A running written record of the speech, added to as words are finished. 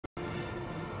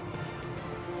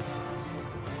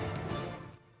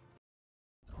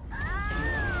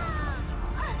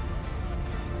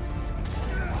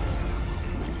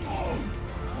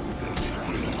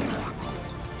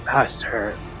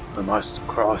Master, we must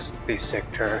cross this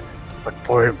sector, but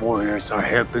foreign warriors are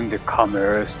helping the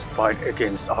commoners to fight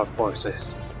against our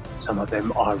forces. Some of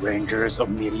them are rangers of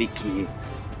Miliki.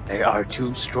 They are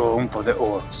too strong for the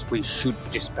orcs. We should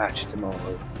dispatch them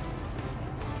all.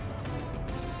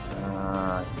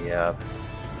 Yeah.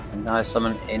 Can I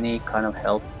summon any kind of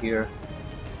help here?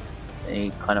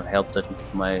 Any kind of help that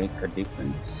might make a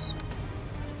difference?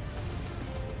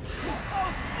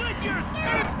 I'll slit your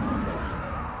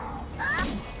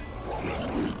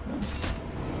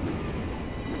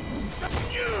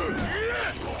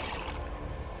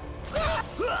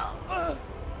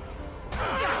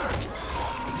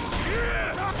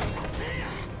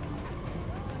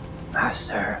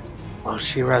Master, while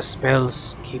Shira's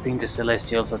spells keeping the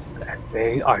Celestials at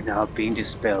bay are now being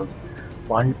dispelled,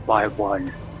 one by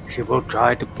one. She will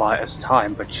try to buy us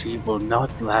time, but she will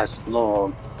not last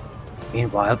long.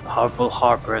 Meanwhile, powerful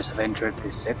harpers have entered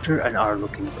this sector and are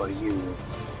looking for you.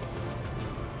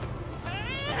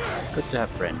 Good to have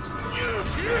friends.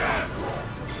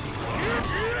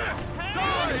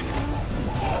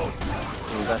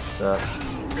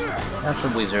 Ooh, that's a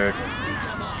wizard.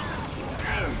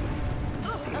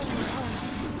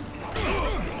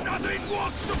 nothing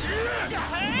walks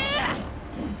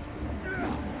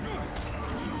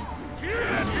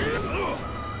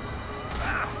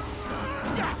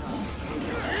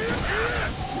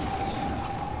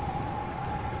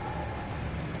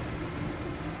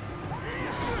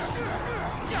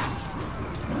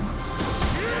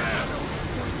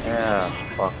Yeah,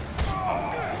 fuck.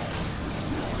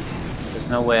 There's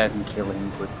no way I can kill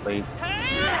him quickly.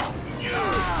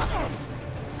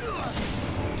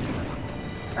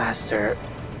 Master,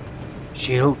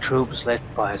 shield troops led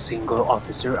by a single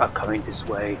officer are coming this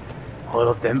way. All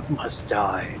of them must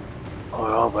die.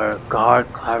 Moreover,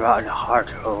 Guard, Clara, and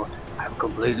Heartho have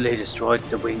completely destroyed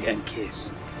the Wing and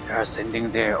Kiss. They are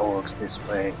sending their orcs this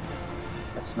way.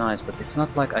 That's nice, but it's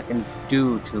not like I can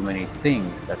do too many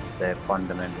things. That's the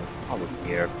fundamental problem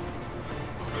here.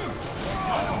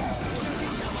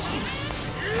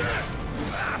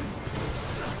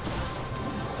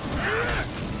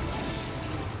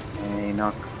 Okay,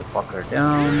 knock the fucker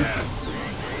down.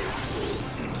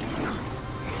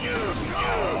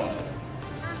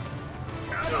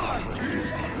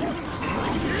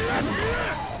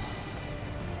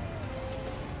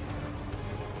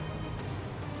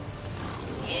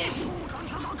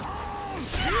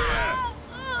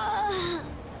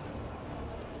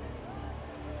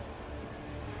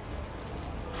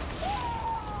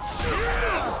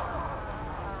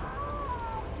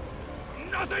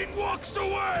 Nothing walks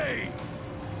away!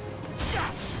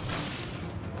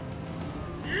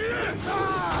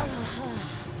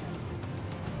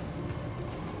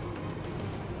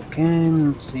 Okay,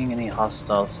 I'm not seeing any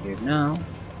hostiles here now.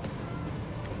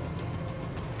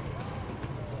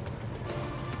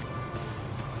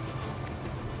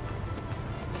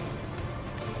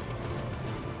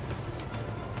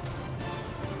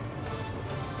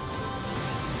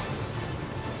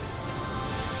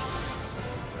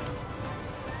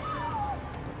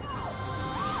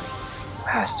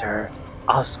 Master,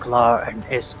 Asklar and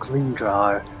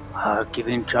Esklindrar are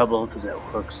giving trouble to the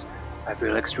orcs. I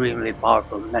feel extremely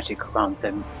powerful magic around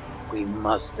them. We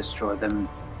must destroy them.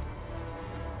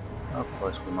 Of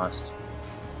course we must.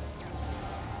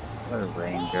 What a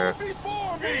ranger.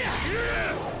 Before me!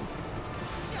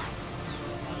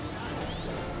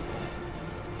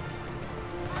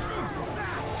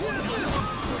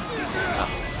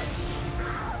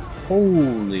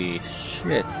 Holy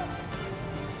shit.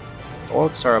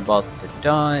 Orcs are about to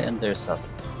die and there's a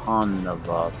ton of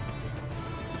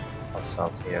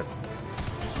hostiles here.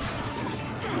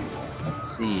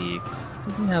 Let's see.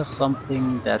 Do we have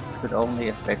something that could only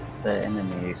affect the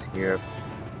enemies here?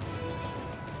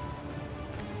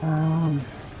 I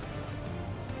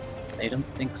don't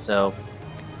think so.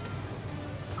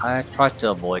 I try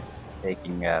to avoid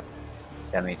taking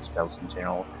damage spells in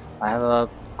general. I have a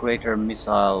greater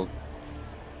missile.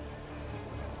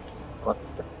 What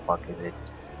the fuck is it?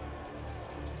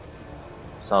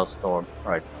 Missile storm,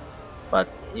 right? But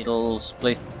it'll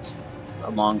split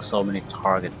among so many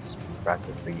targets,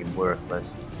 practically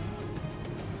worthless.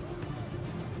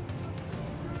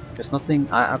 There's nothing.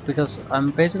 Because I'm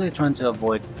basically trying to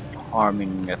avoid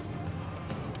harming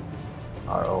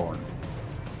our own.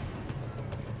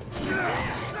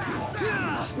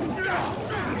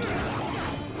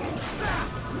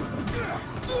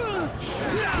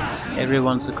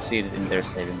 Everyone succeeded in their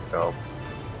saving throw.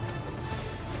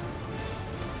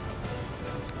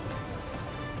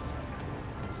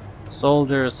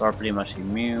 Soldiers are pretty much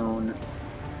immune.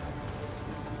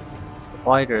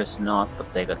 fighters not,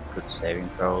 but they got good saving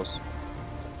throws.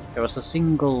 There was a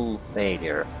single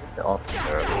failure with the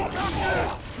officer.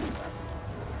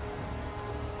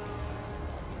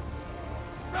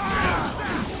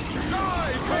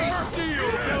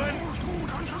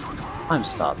 I'm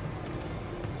stopped.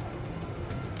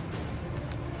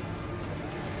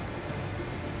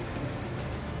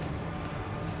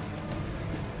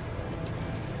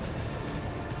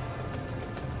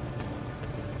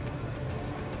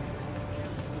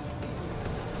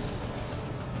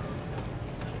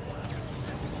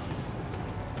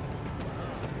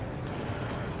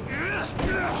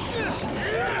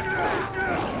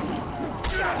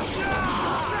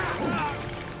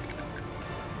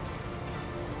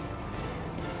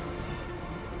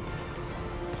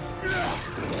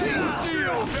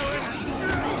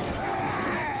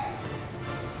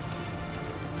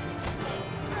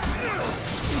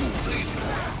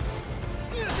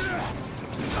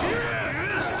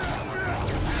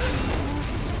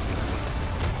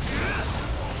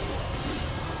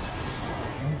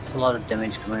 There's a lot of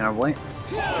damage coming our way.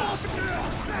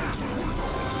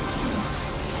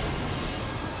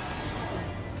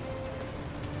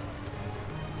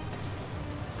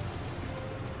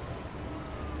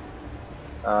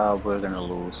 We're gonna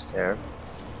lose there.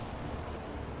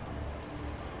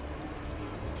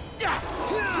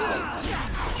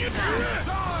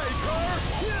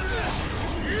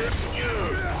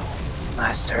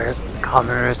 Master,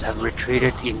 commoners have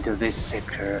retreated into this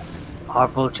sector.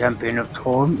 Powerful champion of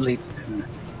Torm leads them.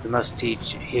 We must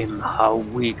teach him how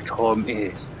weak Torm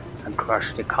is, and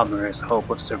crush the commoners' hope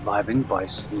of surviving by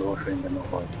slaughtering them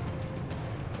all.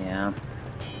 Yeah,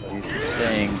 so you keep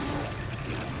saying.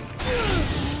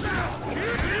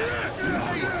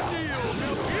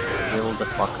 Kill the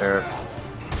fucker.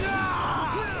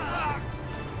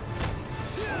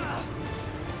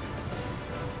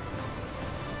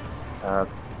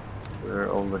 We're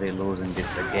already losing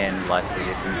this again, like we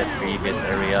did in the previous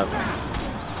area.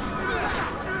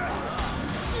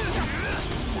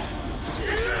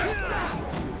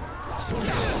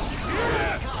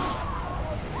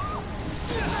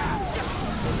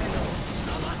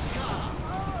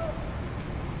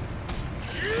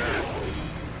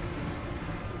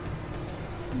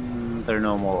 There are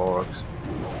no more orcs.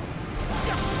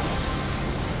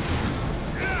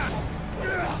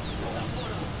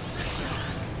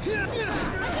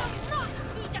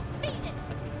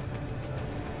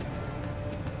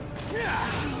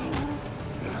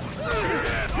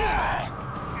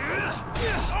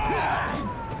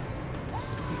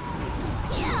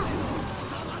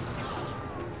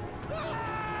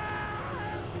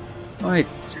 Right.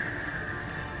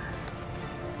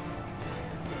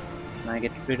 Can I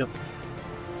get rid of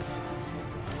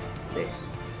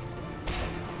this?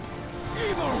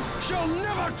 Evil shall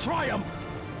never triumph!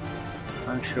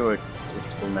 I'm sure it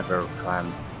will never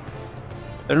triumph.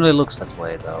 It really looks that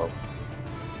way though.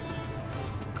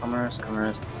 Commerce.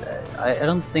 I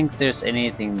don't think there's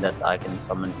anything that I can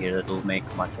summon here that will make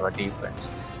much of a difference.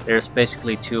 There's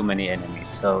basically too many enemies,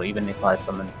 so even if I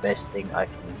summon the best thing I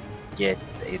can get,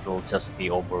 it will just be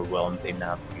overwhelmed in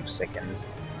a few seconds.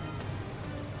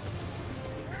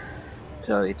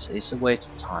 So it's a waste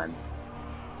of time.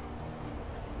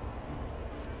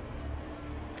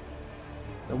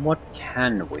 So what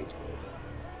can we do?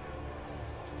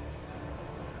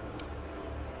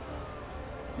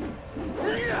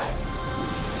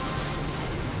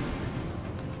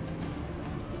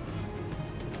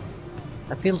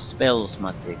 I feel spells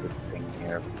might be a good thing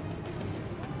here.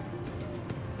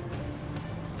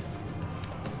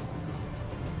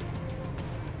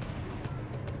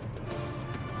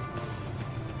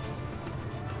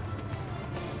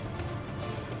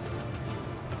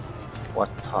 What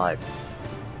type?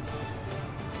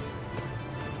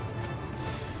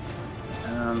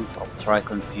 I'll try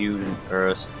Confusion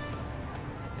first.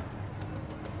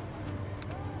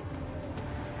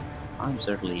 I'm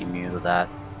certainly immune to that.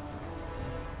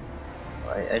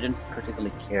 I don't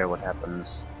particularly care what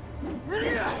happens.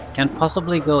 It can't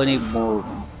possibly go any more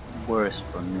worse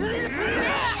for me.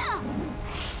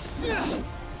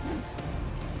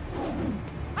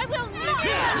 I will not be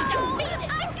defeated!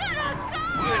 I cannot go!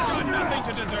 I've done nothing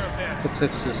to deserve this!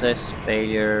 Success,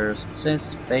 failure,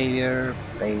 success, failure,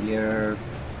 failure,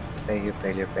 failure,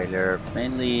 failure, failure.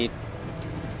 Mainly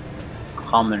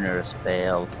commoners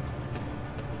failed.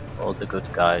 All the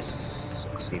good guys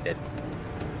succeeded.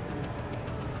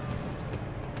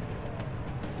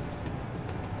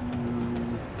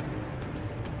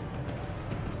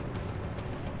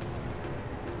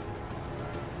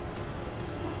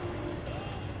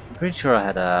 I'm pretty sure I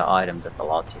had an item that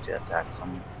allowed you to attack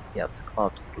some. Yeah, the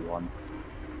cloud one.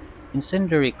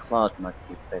 Incendiary Cloud might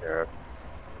be better.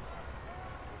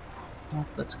 Well,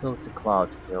 let's go to Cloud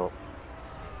Kill.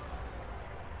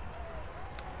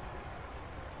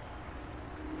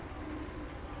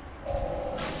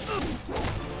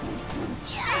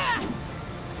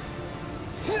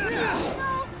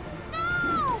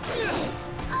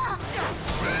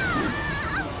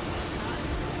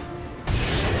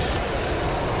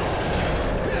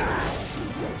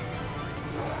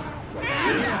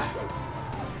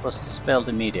 Was dispelled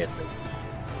immediately.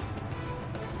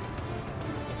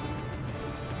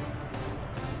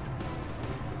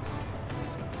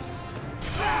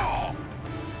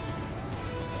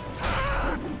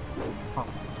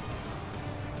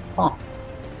 Huh.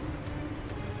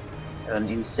 An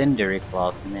incendiary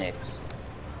cloud next.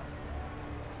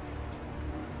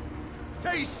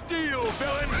 Taste steel,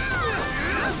 villain!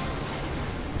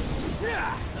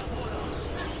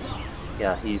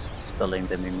 Yeah, he's dispelling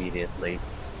them immediately.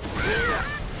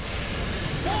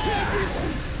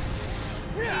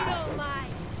 Feel my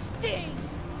sting!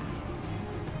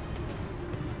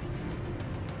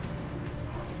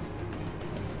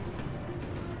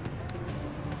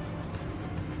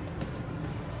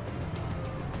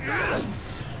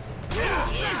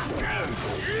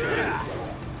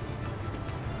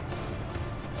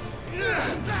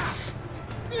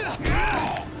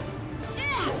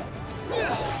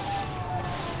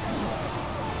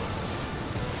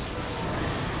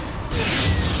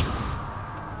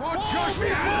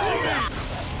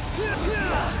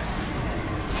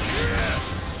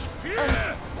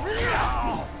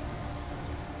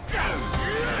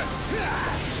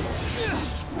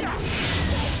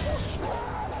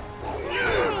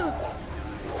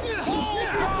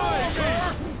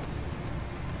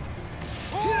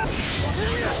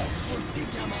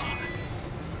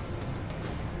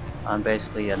 I'm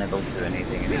basically unable to do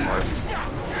anything anymore.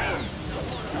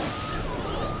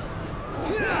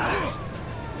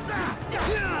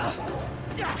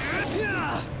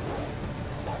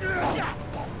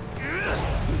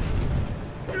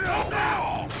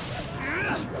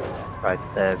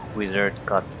 Right, the wizard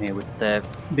got me with the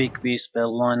big B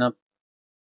spell lineup.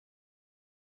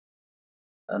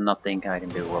 Nothing I can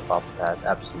do about that,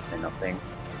 absolutely nothing.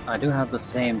 I do have the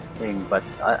same thing, but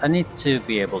I need to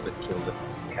be able to kill the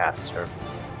caster.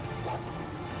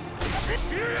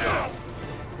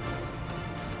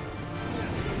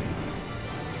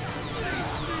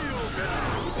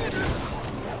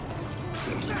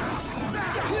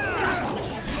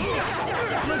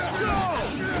 Let's go!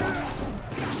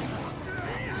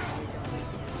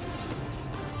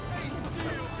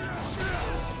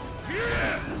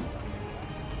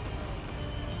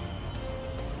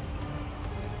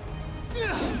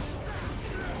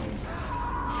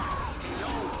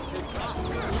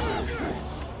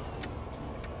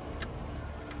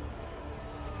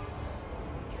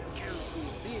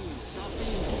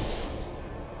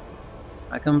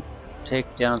 I can take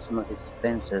down some of his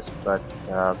defenses, but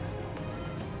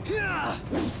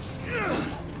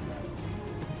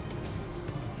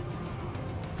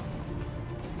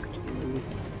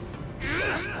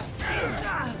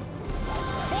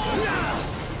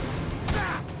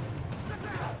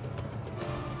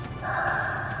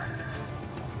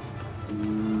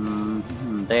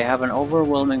they have an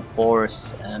overwhelming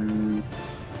force and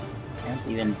can't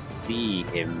even see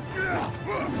him.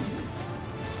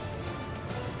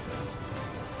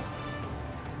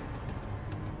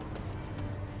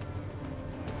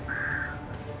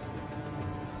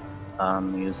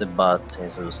 Use a butt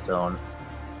Tesu stone.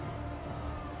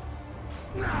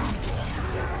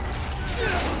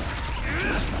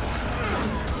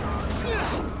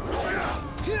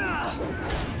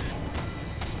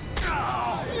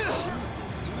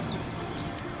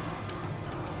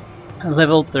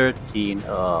 Level 13.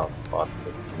 Oh fuck,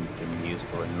 this isn't even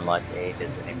useful in like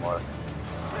ages anymore.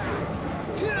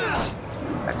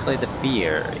 Actually, the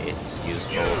fear is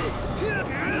useful.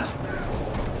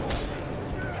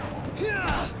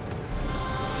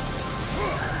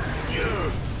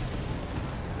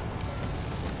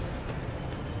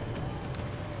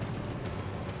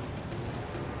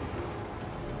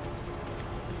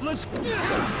 Let's go!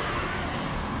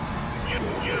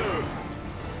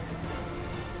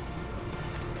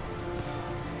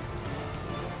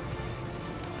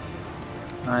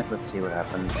 Alright, let's see what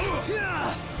happens.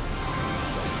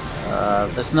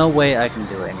 There's no way I can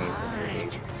do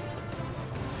anything.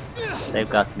 They've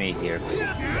got me here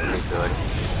pretty good.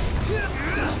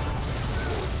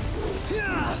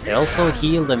 They also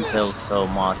heal themselves so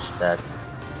much that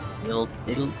it'll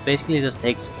basically just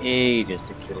takes ages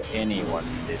to kill anyone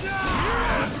in this.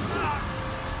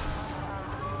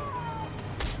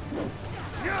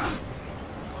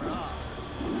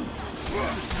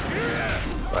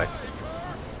 Right.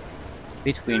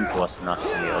 Between was not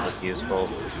really all that useful.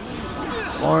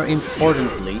 More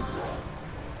importantly,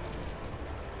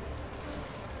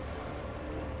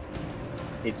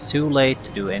 it's too late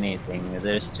to do anything.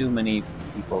 There's too many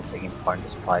people taking part in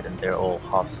this fight and they're all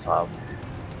hostile.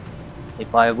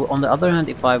 On the other hand,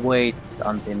 if I wait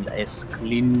until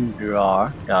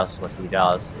Esklindrar does what he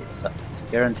does, it's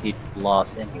guaranteed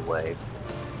loss anyway.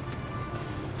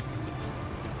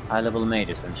 High level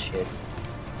mages and shit.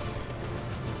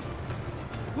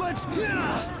 Let's go!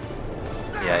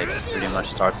 Yeah, it pretty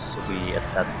much starts to be at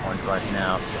that point right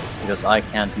now, because I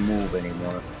can't move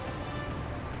anymore.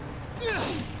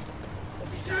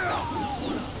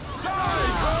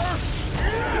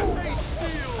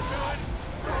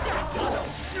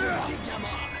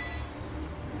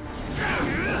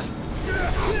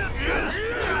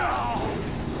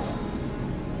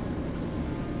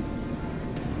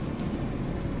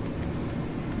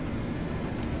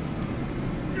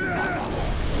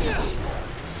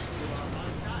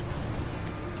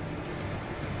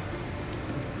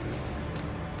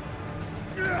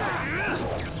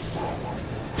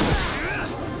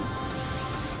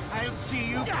 I'll see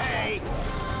you pay!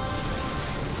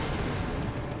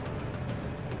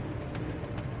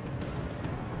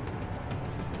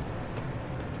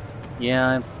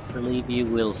 Yeah, I believe you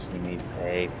will see me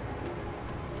pay.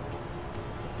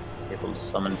 Able to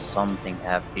summon something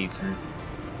half decent,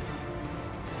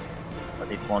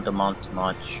 but it won't amount to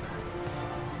much.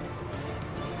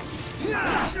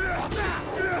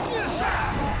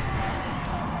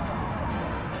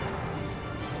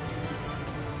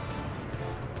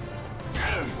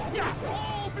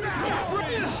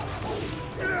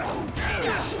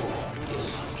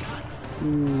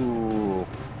 Ooh.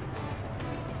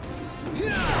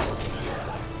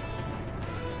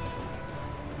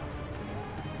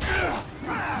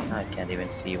 I can't even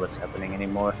see what's happening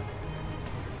anymore.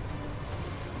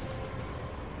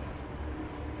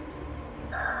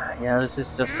 Yeah, this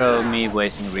is just me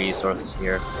wasting resources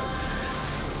here.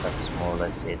 That's more or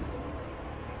less it.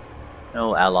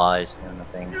 No allies, no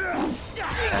nothing.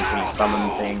 Can't really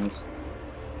summon things.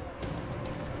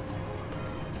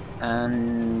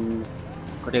 And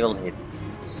critical hits.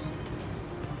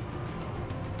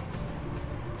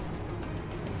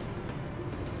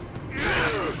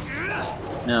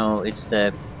 No, it's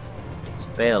the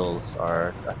spells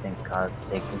are, I think,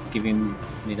 giving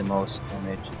me the most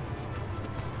damage.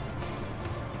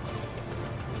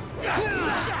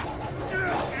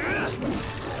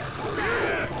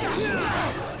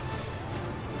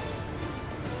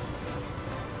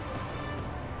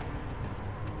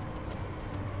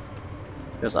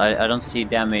 Because I don't see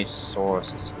damage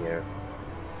sources here.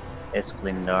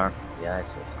 Esklindar, yeah,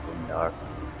 it's Esklindar.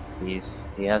 He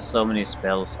has so many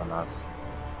spells on us.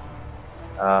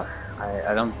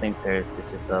 I don't think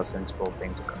this is a sensible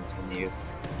thing to continue.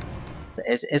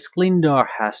 Esklindar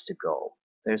has to go.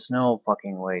 There's no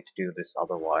fucking way to do this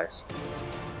otherwise.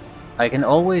 I can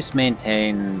always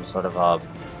maintain sort of a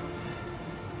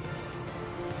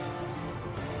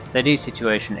steady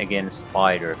situation against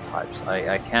spider types.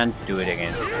 I can't do it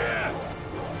against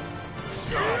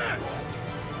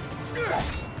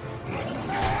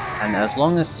and as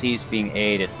long as he's being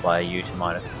aided by a huge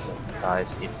amount of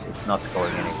guys, it's not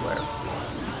going anywhere.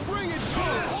 Bring it to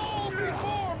all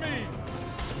before me!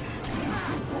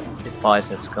 The fight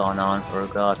has gone on for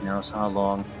God knows how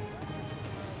long.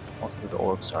 Most of the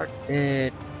orcs are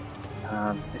dead.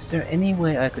 Is there any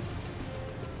way I could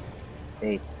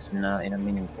bait this in a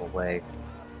meaningful way?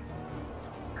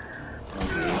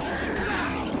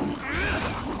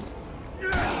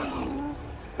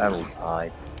 Battle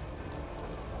tide.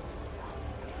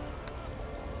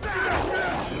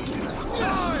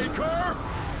 Die, Kerr!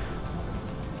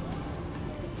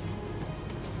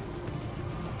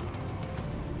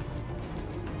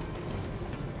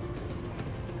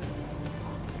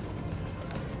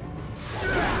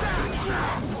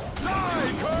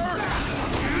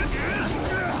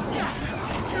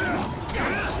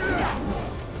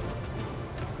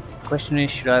 The question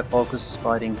is, should I focus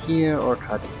fighting here or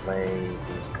try to play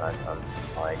these guys out of the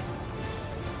fight?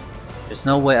 There's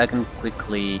no way I can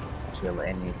quickly kill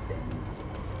anything.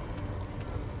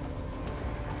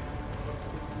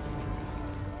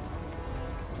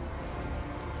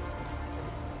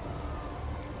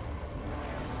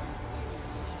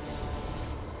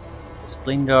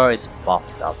 Splendor is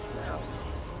buffed up now.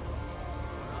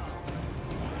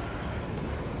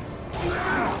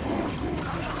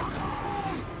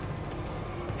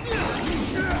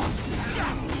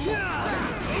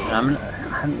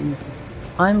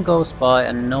 Time goes by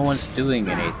and no one's doing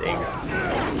anything.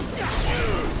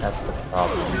 That's the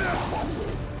problem.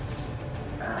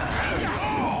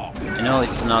 I know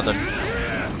it's not an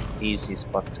easy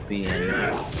spot to be in.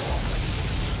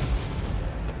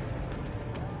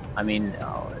 I mean,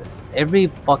 every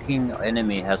fucking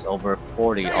enemy has over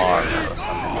 40 armor or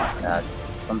something like that.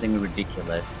 Something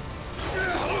ridiculous.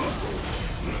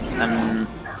 And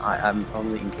I'm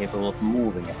totally incapable of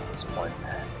moving at this point.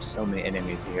 There's so many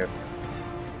enemies here.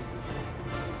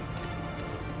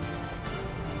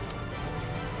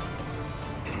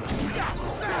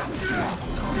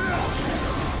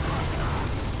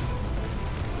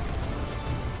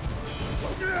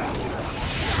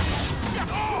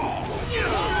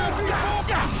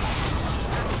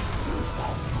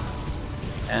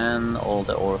 And all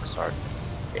the orcs are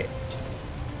dead.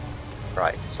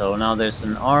 Right, so now there's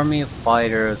an army of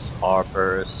fighters,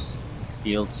 harpers,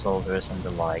 field soldiers and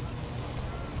the like.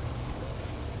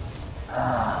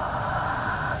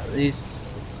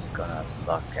 This is gonna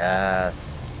suck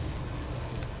ass.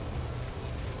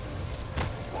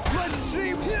 Let's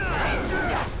see.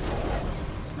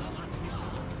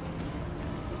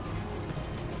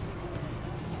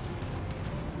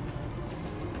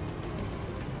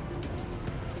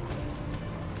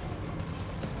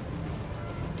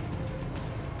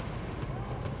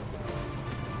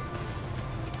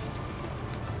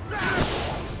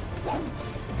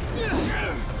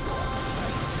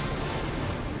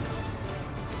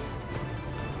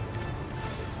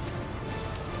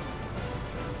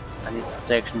 I need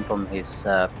protection from his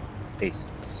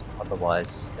fists,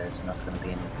 otherwise there's not gonna be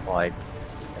any fight.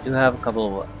 I do have a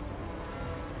couple of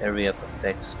area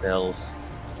effect spells.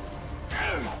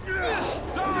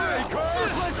 Die,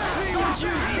 Kurt! Let's see what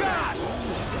you've got!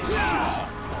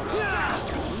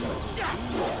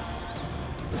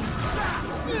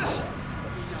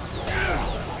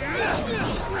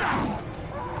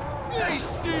 They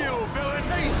steal, villain!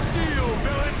 They steal,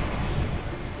 villain!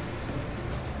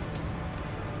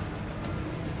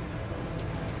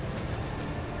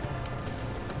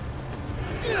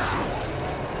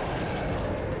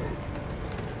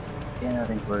 Yeah, I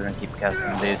think we're gonna keep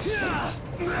casting this.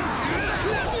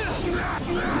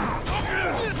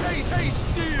 They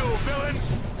steal, villain!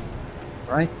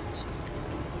 Right.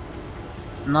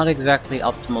 Not exactly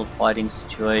optimal fighting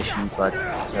situation, but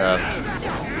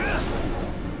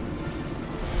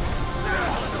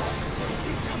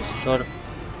sort of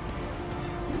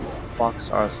box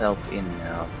ourselves in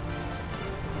now.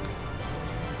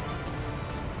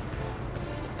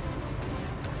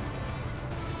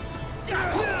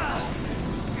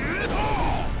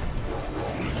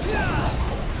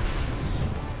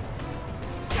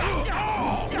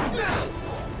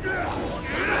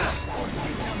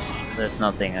 There's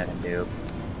nothing I can do.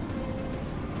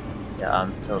 Yeah,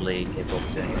 I'm totally incapable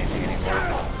of doing anything anymore.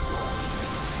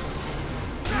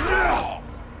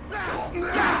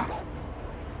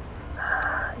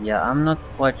 Yeah, I'm not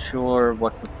quite sure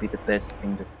what would be the best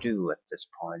thing to do at this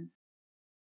point.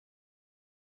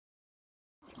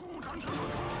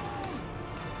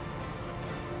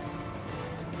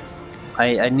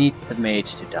 I need the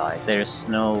mage to die. There's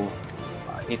no...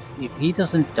 If he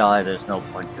doesn't die, there's no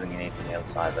point doing anything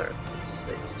else either.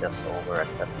 It's just over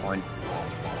at that point.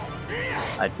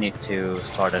 I'd need to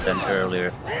start it an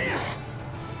earlier.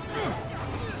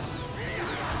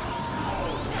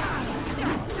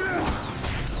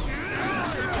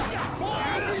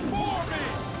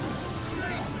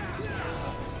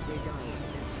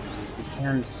 You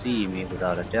can see me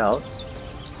without a doubt.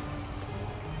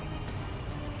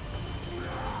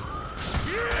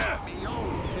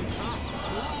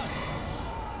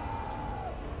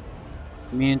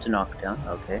 Immune to knockdown,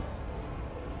 okay.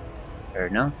 Fair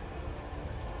enough.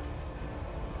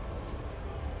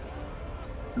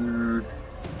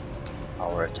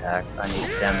 Power attack, I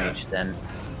need damage then.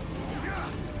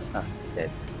 Ah, he's dead.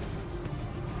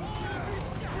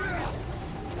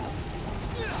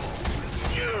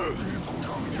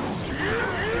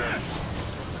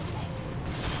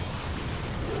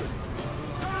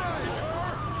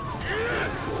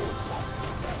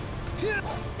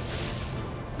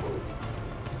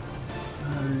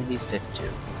 He's dead too.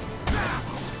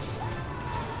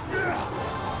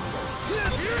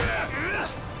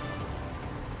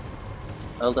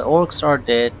 Well, the orcs are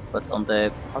dead, but on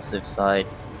the positive side,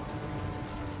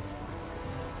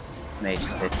 mage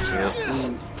is dead too.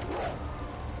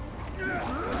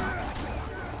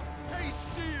 They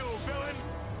steal, villain!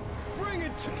 Bring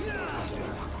it to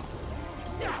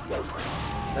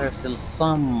There are still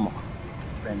some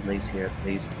friendlies here at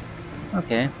least.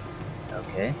 Okay.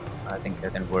 Okay. I think I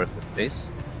can work with this.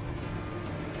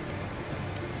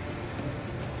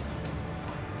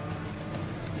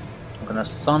 gonna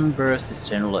sunburst this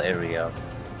general area.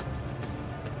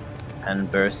 And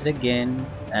burst it again,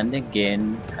 and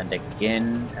again, and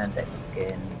again, and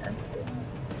again, and again.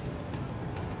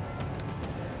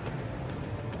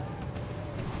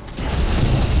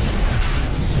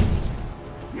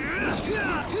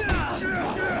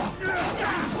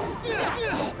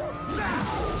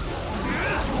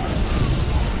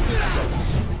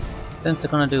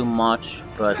 Isn't gonna do much,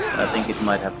 but I think it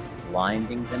might have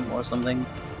blinding them or something.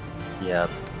 Yeah.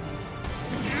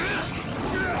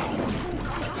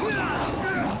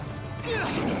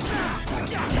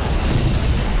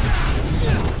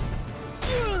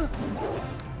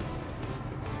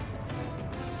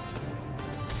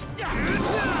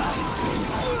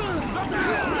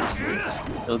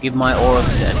 It'll give my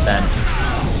orcs the advantage.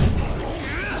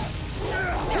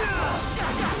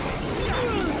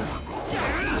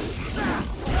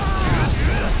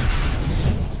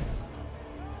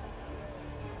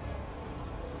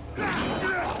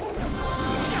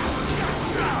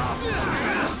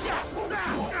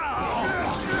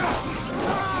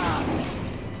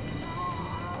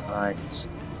 Right.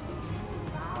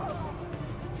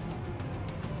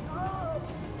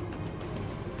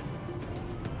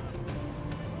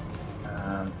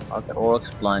 Are the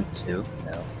orcs blind too?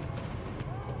 No.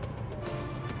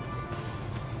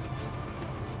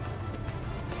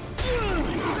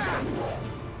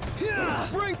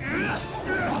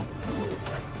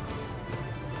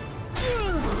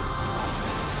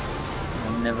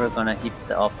 I'm never gonna hit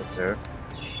the officer.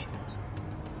 Shit.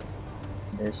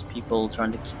 There's people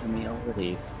trying to kill me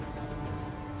already.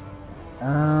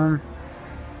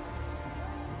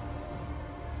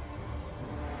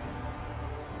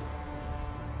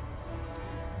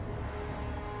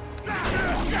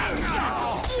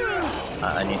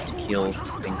 I need to kill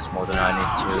things more than I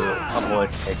need to avoid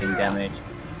taking damage.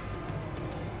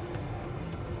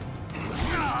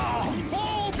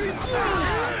 Fall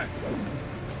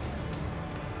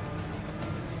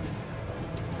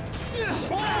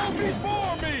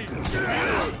before me!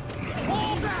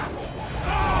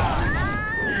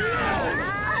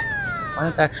 Why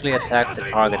not actually attack the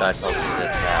target I thought to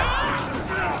attack?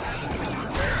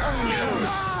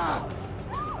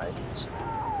 Right.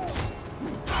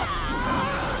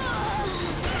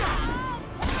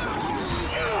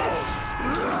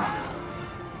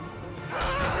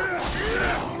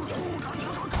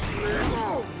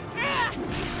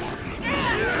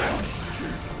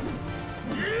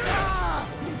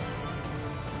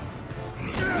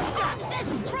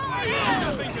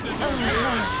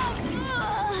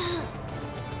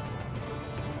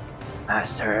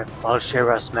 Master,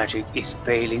 Valshera's magic is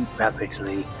failing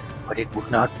rapidly, but it would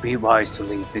not be wise to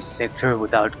leave this sector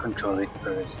without controlling it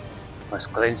first.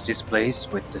 Must cleanse this place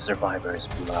with the survivors'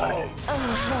 blood.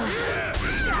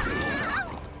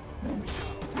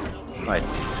 Right.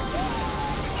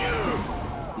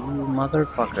 You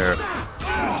motherfucker.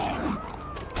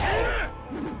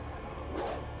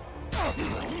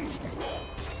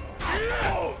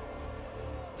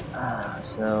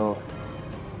 So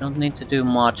you don't need to do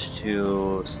much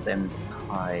to stem the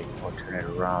tide or turn it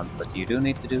around, but you do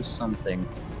need to do something.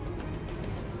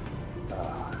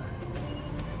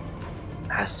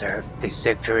 Master, this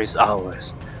sector is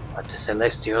ours, but the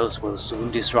Celestials will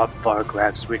soon disrupt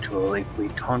Vargrak's ritual if we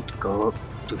don't go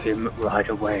to him right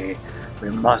away. We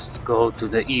must go to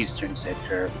the eastern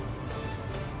sector.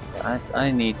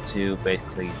 I need to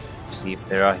basically see if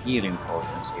there are healing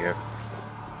potions here.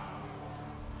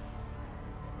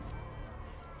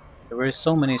 There were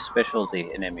so many specialty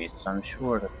enemies that I'm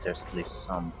sure that there's at least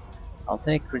some. I'll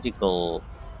take critical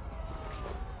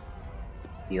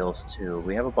heals too.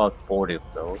 We have about 40 of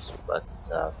those, but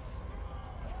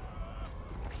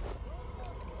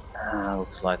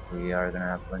looks like we are gonna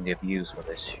have plenty of use for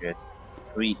this shit.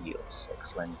 3 heals,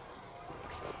 excellent.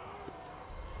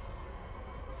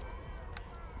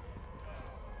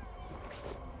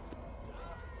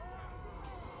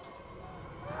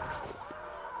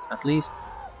 At least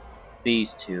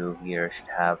these two here should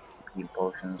have heal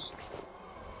potions.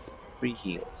 3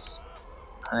 heals.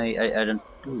 I don't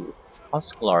do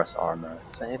Husklar's armor.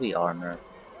 It's a heavy armor.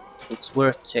 It's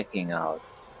worth checking out.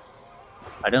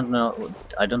 I don't know.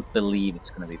 I don't believe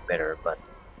it's gonna be better, but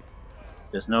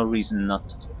there's no reason not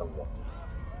to take a look.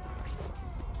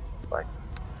 But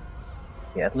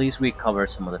yeah, at least we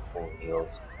covered some of the full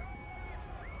heals.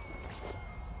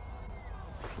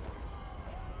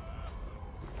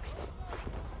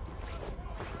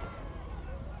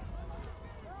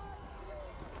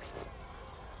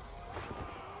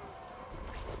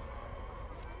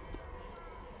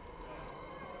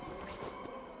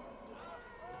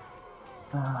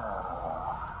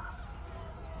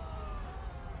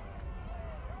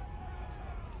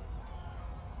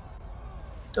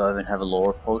 Do I even have a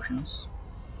lore potions?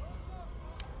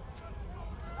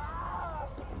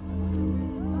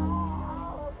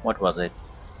 What was it?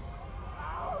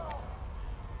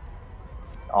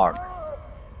 Armor.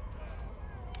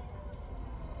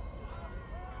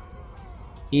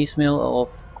 Piecemeal of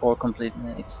core complete.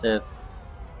 It's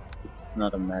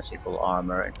not a magical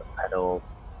armor at all.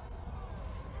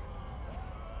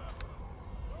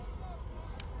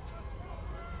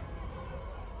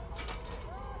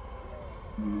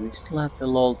 We still have the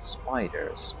lol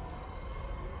spiders.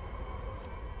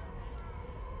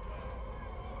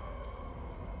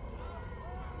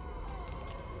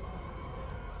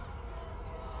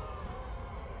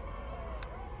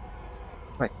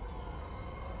 Right.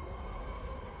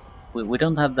 We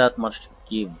don't have that much to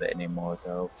give anymore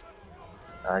though.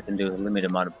 I can do a limited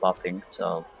amount of buffing, so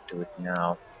I'll do it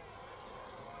now.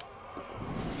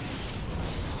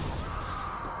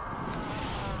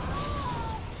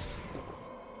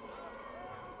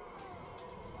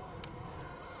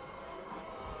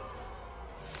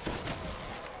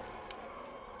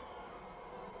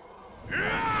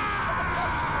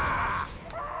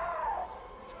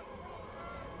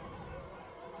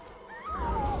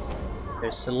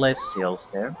 There's celestials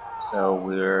there, so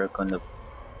we're gonna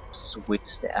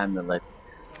switch the amulet.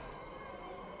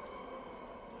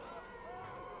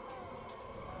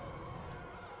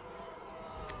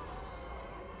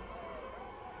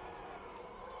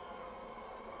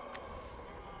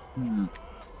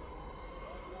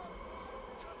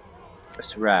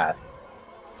 Where's Wrath?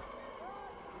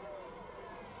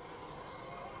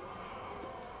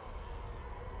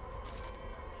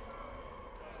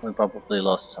 We probably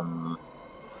lost some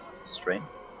strength.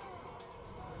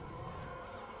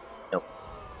 Nope.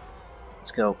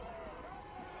 Let's go.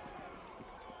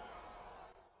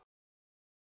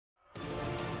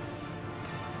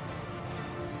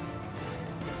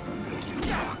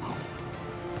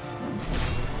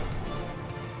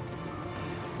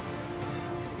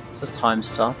 It's a time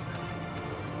stop.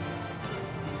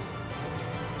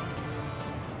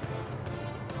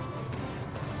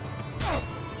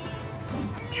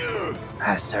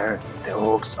 Master, the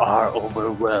orcs are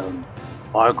overwhelmed.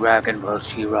 Bargrag and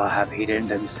Valshira have hidden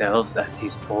themselves at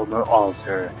his former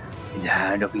altar in the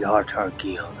hand of the Yartar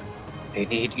Guild. They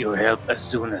need your help as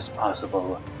soon as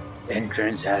possible. The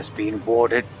entrance has been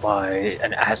warded by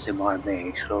an Aasimar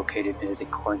mage located near the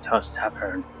Coin Toss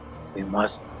Tavern. We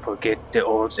must forget the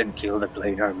orcs and kill the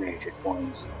planar mage at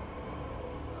once.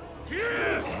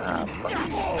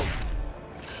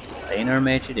 Planar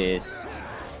mage it is.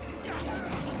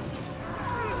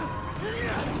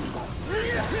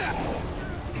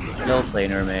 Hello,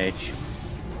 planar mage.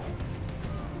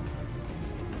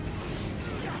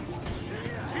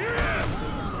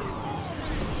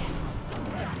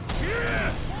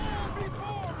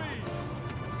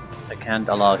 I can't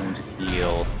allow him to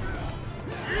heal.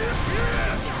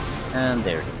 And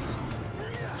there it is.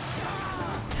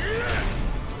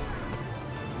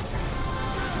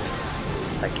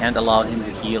 I can't allow him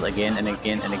to heal again and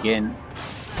again and again.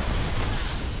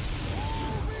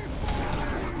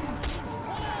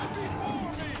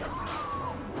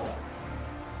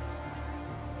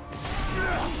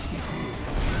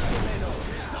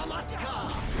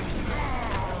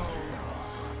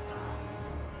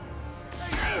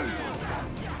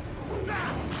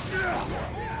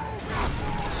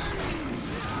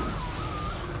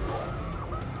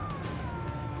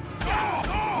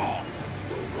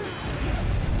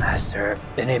 Master,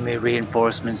 enemy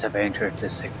reinforcements have entered the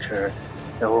sector.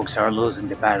 The orcs are losing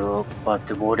the battle, but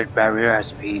the warded barrier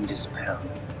has been dispelled.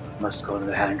 Must go to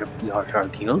the hand of the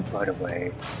Yartar Guild right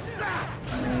away.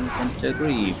 I tend to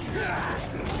agree.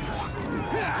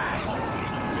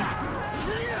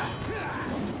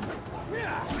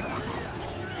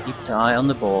 Keep the eye on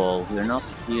the ball. We're not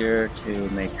here to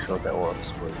make sure the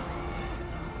orcs win.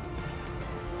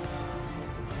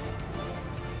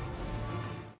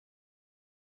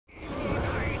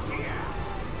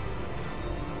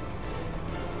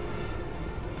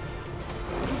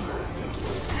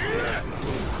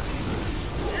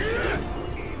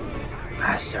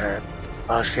 Master,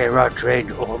 Valshira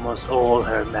drained almost all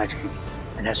her magic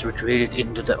and has retreated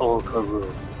into the altar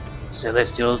room.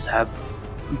 Celestials have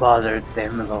bothered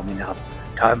them long enough.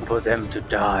 Time for them to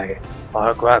die.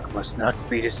 Bargrag must not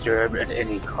be disturbed at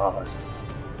any cost.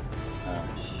 Oh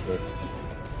shit.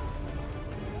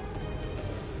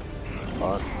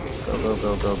 Fuck. Go, go,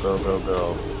 go, go, go, go,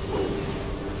 go.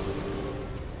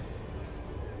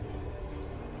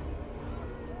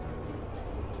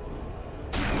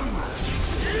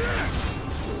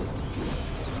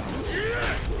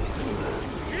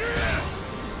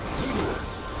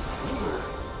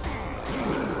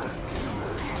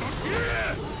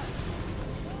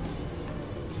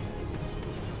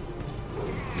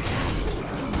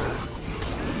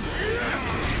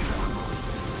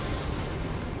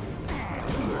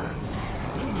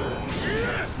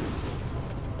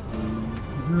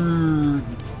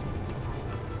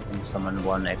 summon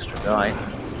one extra guy.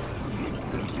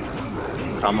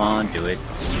 Come on, do it.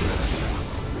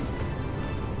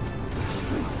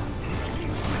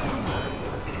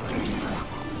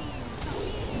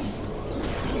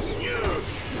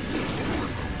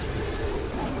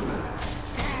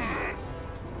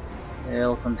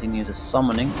 They'll continue the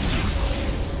summoning.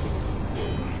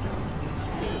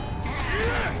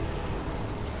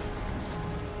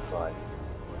 Right.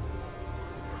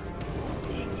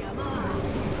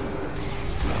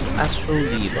 Astral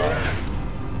Diva.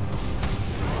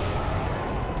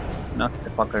 Knock the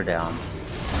fucker down.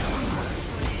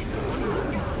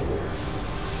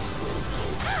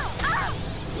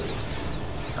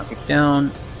 Knock it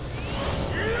down.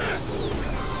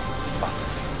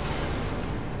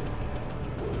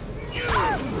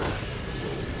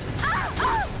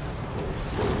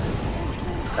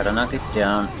 Gotta knock it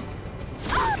down.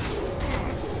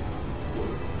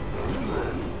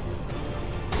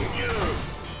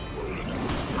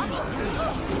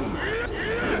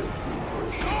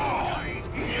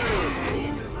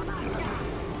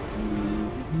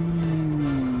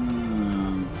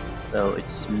 So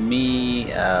it's me,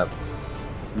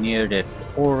 near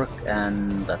depth orc,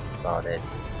 and that's about it.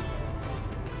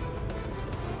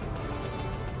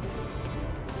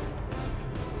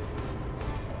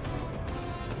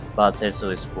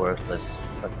 Bateso is worthless,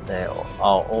 but the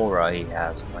aura he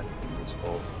has might be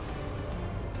useful.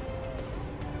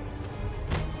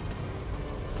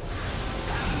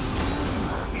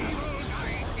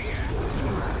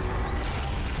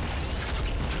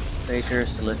 Traitor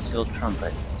Celestial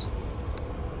Trumpet.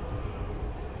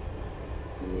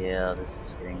 Yeah, this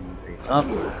is getting pretty tough.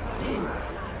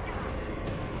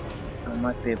 I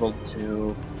might be able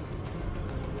to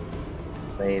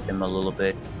play them a little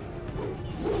bit.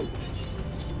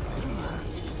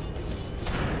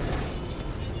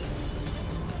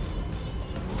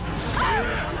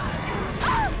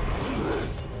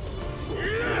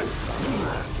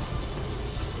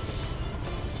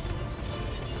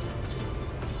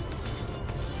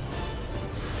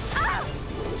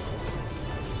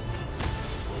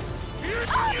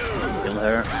 Kill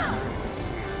her.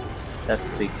 That's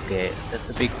a big game. That's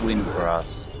a big win for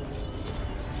us.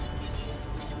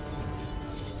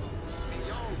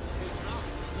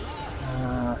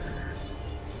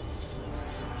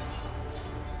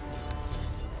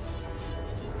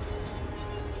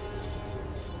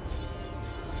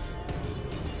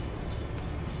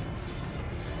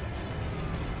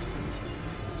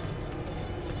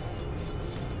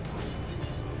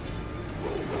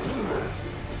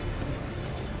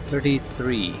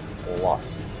 $33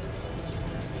 loss.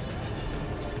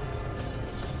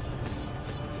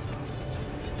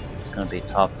 It's gonna be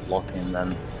tough blocking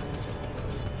them.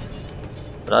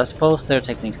 But I suppose they're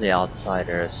technically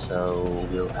outsiders, so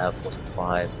we'll have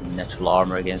 +5 natural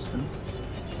armor against them.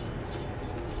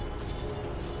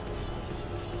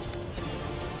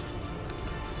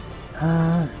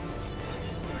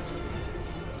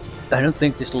 I don't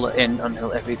think this will end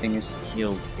until everything is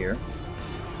healed here.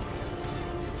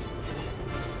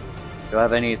 Do I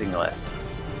have anything left?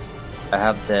 I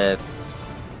have the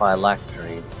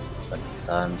phylactery, but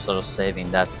I'm sort of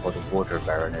saving that for the water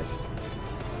baroness.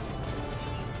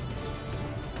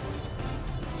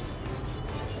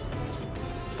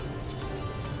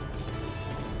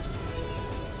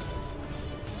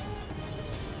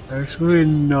 There's really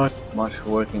not much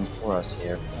working for us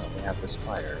here. We have the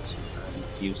spiders. I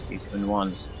haven't used these even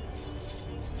once.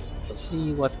 Let's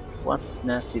see what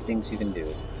nasty things you can do.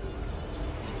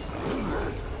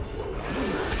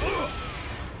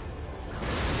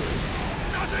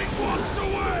 Nothing walks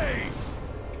away!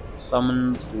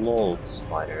 Summoned lol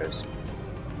spiders.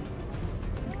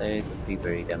 They could be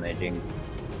very damaging.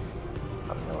 I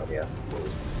have no idea.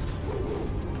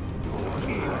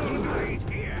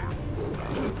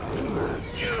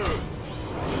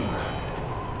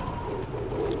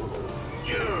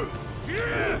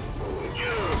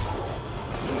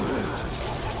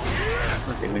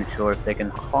 Not even sure if they can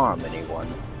harm anyone.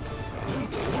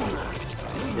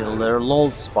 Still, they're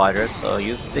lol spiders, so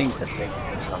you think that they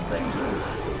can do something.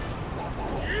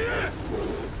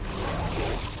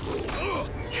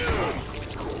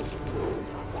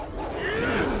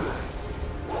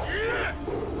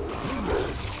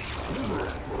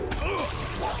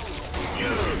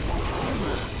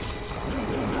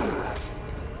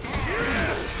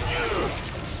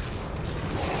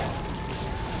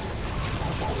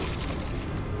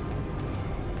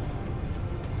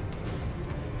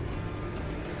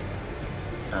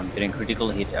 I'm getting critical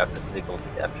hit after critical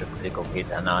hit after critical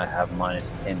hit, and I have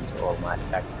 -10 to all my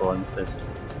attack bonuses.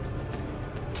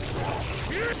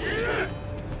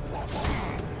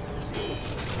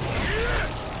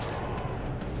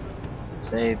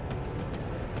 Save.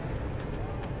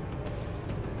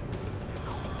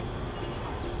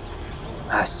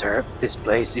 Master, this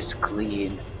place is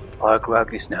clean.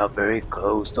 Blackguard is now very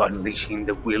close to unleashing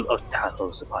the will of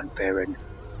Talos upon Farron.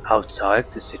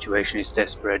 Outside, the situation is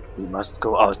desperate. We must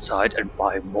go outside and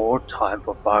buy more time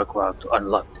for Blackguard to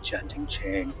unlock the chanting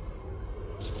chain.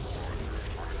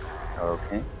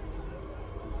 Okay.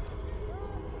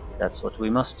 That's what we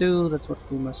must do, that's what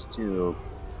we must do.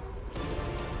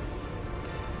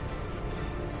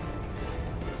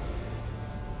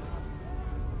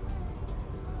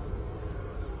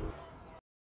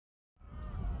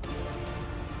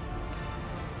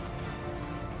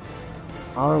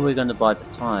 How are we gonna buy the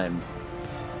time?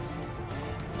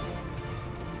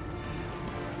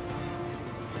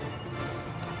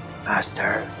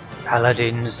 Master,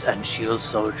 paladins and shield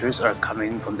soldiers are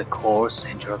coming from the core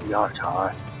center of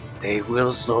Yartar. They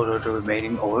will slaughter the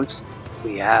remaining orcs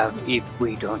we have if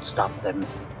we don't stop them.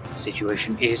 The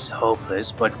situation is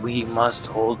hopeless, but we must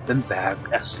hold them back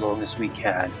as long as we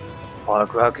can.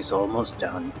 Blackguard is almost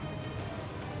done.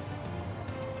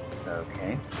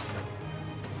 Okay.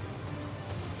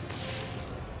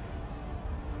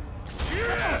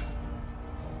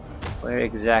 Where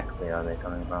exactly are they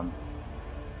coming from?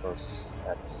 Because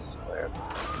that's where...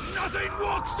 Nothing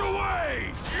walks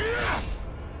away!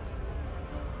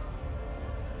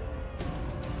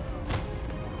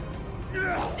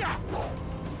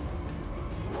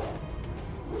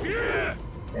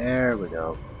 There we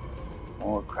go.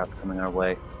 More crap coming our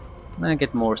way. I'm gonna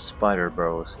get more spider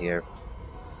bros here.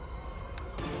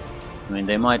 I mean,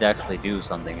 they might actually do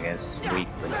something against weak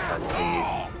links like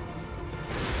these.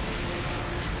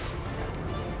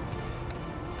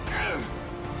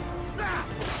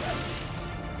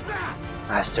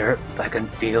 Master, I can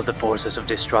feel the forces of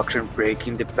destruction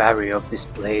breaking the barrier of this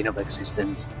plane of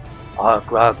existence.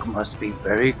 Blackguard must be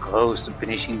very close to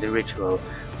finishing the ritual.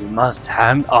 We must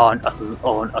hang on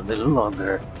a little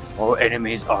longer. More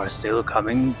enemies are still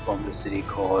coming from the city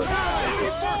core.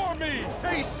 Before me!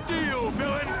 Face steel,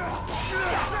 villain!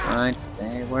 Right,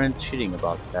 they weren't cheating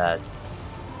about that.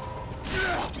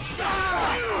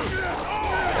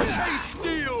 Face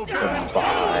steel,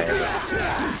 Survive.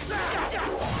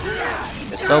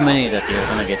 There's so many that you're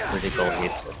gonna get critical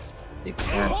hits. You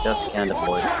can't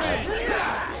avoid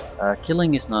that.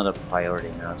 Killing is not a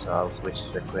priority now, so I'll switch to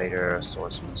the greater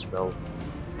swordsman's role.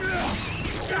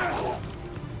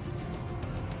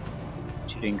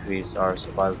 Should increase our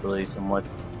survivability somewhat.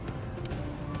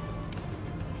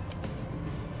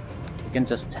 We can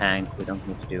just tank, we don't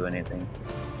need to do anything.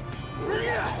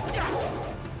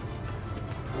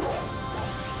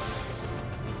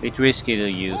 Bit risky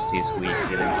to use these weak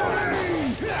healing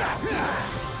potions.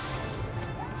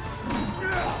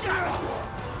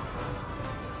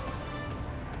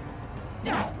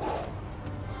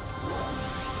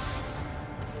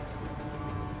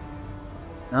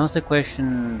 Now's the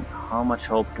question, how much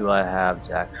hope do I have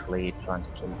to actually try to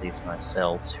kill these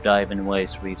myself? Should I even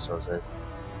waste resources?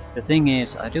 The thing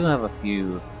is, I do have a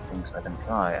few things I can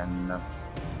try, and I'm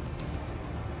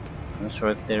not sure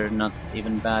if they're not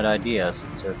even bad ideas.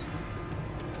 It's just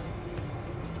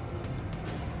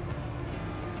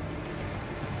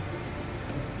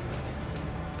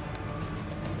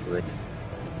do it.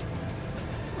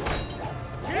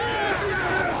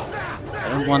 I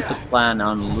don't want to plan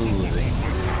on losing.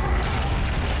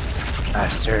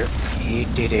 Master, he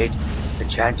did it. The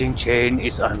chanting chain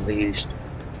is unleashed.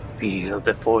 Feel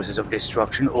the forces of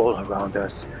destruction all around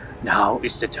us. Now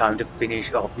is the time to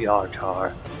finish off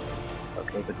Yartar.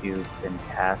 Okay, but you can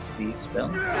cast these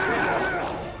spells?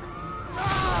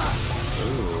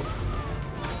 Ooh.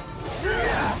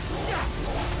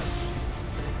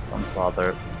 Don't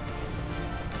bother.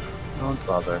 Don't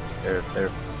bother. They're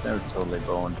totally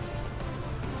boned.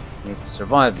 Need to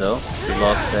survive though. We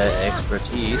lost the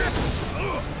expertise.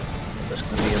 There's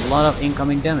gonna be a lot of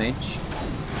incoming damage.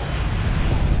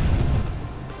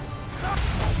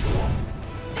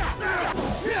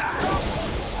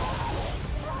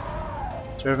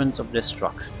 Servants of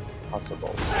Destruction.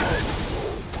 Possible.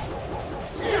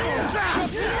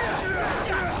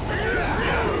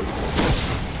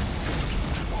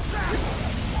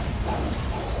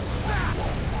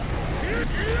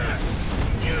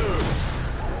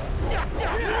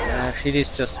 Yeah, shit is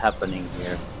just happening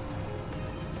here.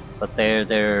 But they're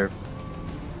killing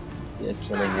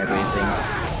everything.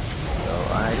 So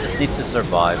I just need to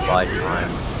survive by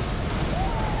time.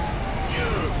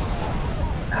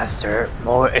 Master,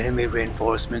 more enemy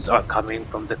reinforcements are coming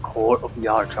from the core of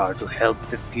Yartar to help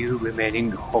the few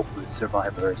remaining hopeless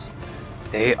survivors.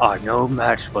 They are no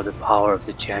match for the power of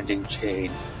the chanting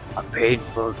chain. A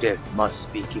painful death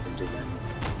must be given to them.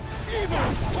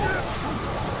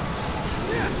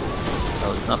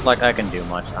 So it's not like I can do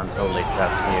much, I'm totally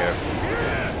trapped here.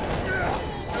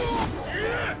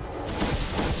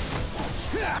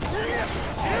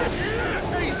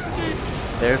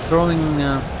 They're throwing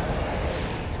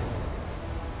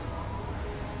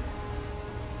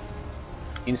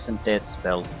instant death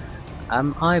spells.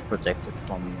 Am I protected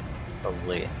from?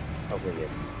 Probably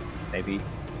yes. Maybe.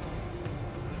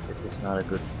 This is not a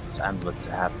good amulet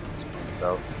to have at this point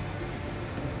though.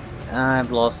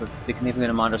 I've lost a significant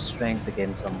amount of strength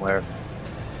again somewhere.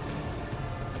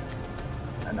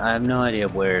 And I have no idea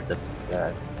where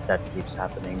that keeps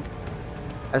happening.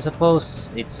 I suppose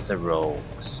it's the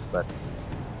rogues, but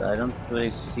I don't really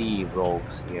see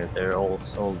rogues here, they're all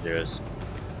soldiers.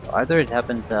 Either it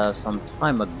happened some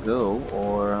time ago,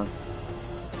 or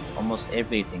almost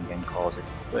everything can cause it.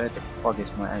 Where the fuck is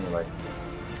my amulet?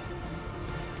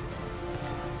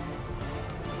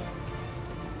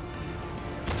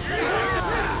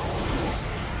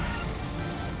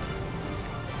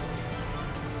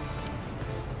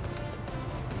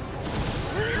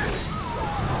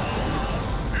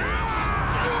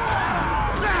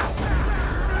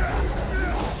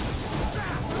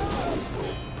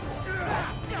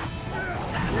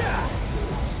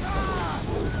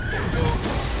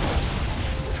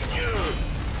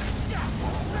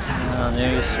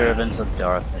 They're your servants of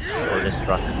darkness or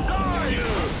destruction coming in.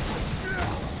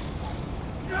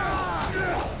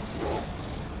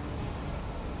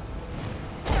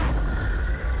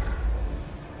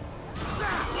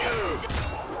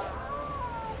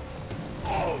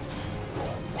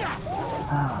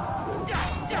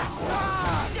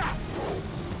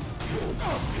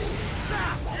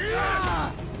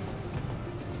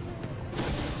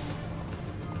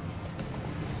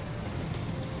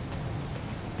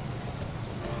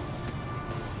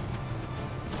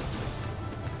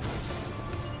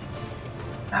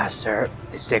 Master,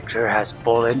 the sector has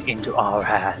fallen into our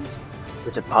hands.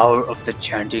 With the power of the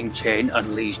chanting chain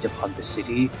unleashed upon the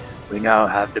city, we now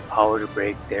have the power to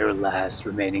break their last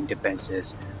remaining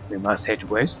defenses. We must head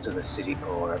west to the city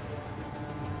core.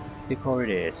 The core it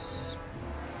is.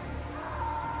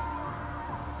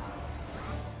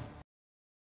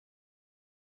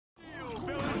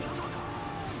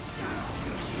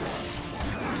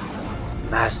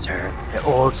 Master, the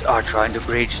orcs are trying to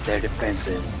breach their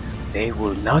defenses. They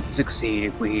will not succeed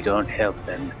if we don't help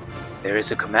them. There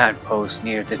is a command post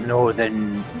near the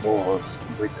northern walls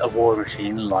with a war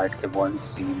machine like the one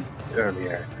seen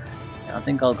earlier. I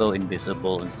think I'll go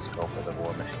invisible and just go for the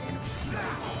war machine.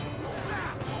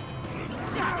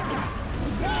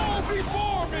 Wall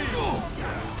before me!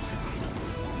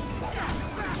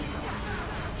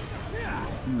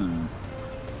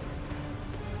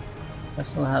 I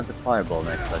still have the fireball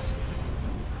necklace.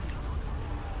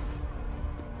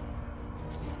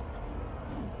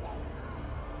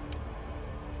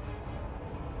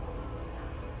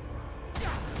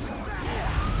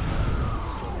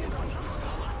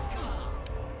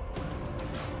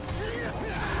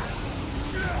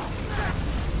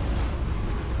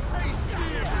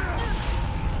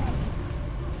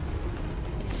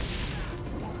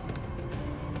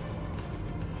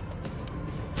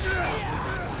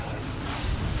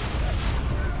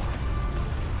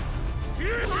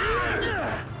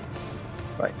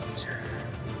 Right.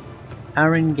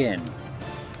 Aringen.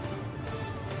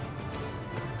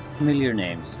 Familiar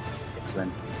names.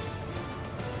 Excellent.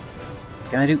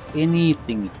 Can I do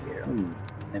anything here? Ooh,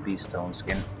 maybe stone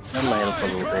skin. That'll help a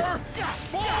little bit.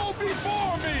 Wall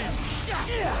before me!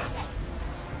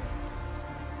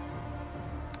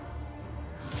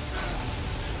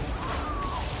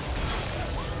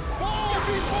 Wall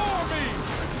before me!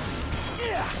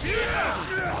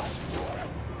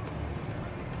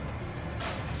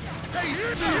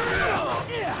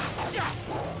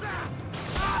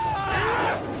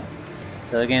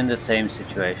 So again, the same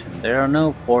situation. There are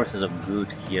no forces of good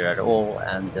here at all,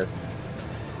 and just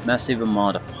massive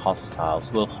amount of hostiles.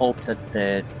 We'll hope that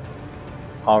the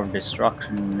power of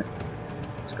destruction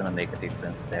is gonna make a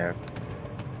difference there.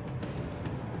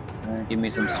 Give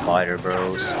me some spider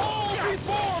bros. Wall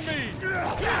before me!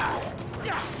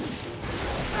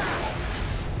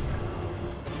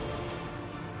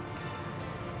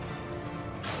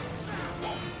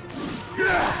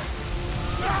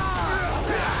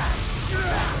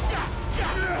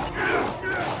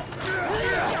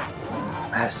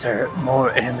 Master,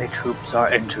 more enemy troops are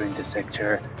entering the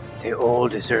sector. They all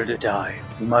deserve to die.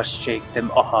 We must shake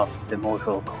them off the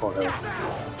mortal coil.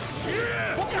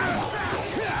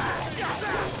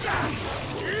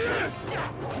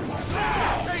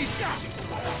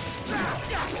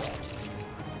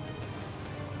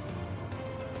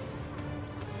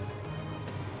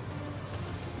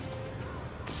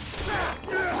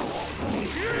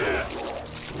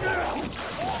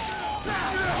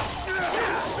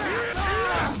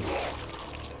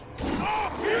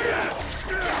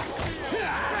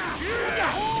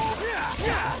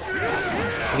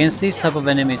 Against these type of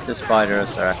enemies, the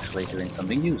spiders are actually doing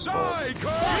something useful. Die,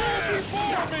 Kurt!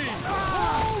 Before me!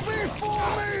 All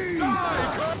before me!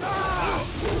 Die,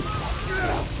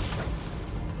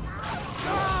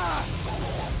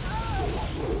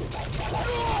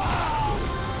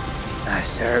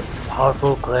 Master,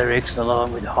 powerful clerics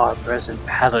along with harpers and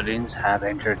paladins have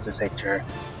entered the sector.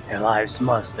 Their lives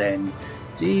must end.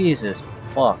 Jesus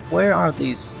fuck, where are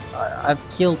these? I've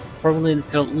killed probably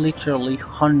literally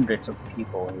hundreds of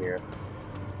people here.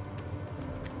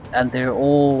 And they're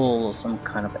all some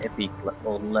kind of epic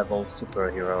level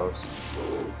superheroes.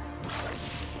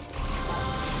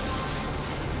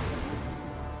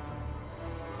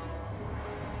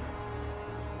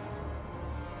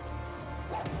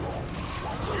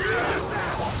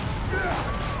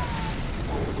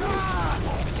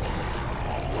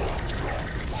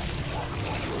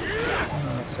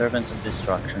 Servants of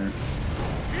Destruction.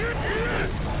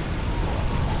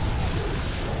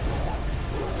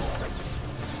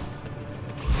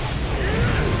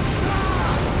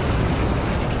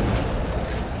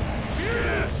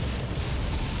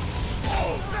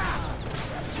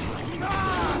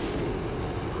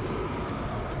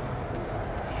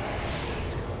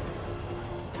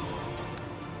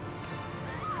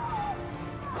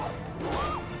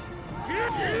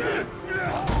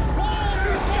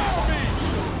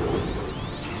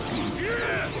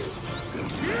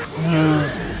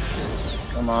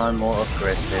 Come on, more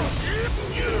aggressive.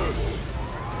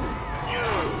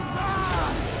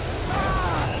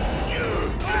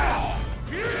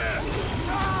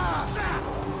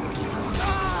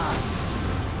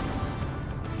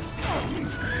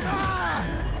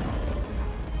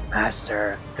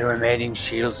 Master, the remaining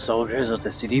shield soldiers of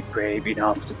the city brave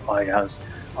enough to fight us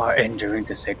are entering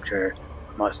the sector.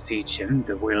 We must teach them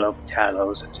the will of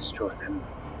Talos and destroy them.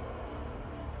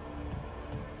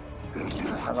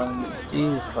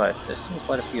 Jesus Christ, there's still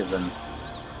quite a few of them.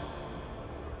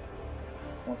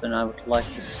 More than I would like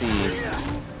to see.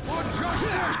 For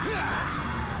justice!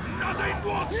 Nothing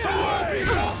walks away!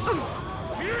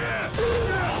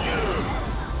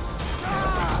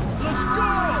 Let's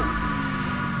go!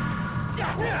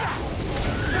 Die,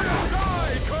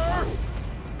 Kurt!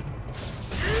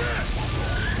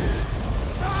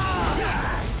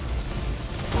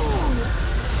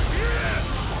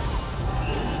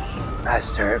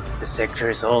 Master, the sector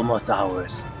is almost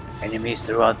ours. Enemies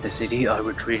throughout the city are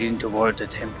retreating toward the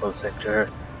temple sector.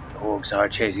 The orcs are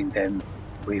chasing them.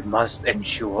 We must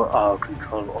ensure our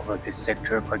control over this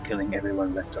sector by killing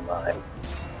everyone left alive.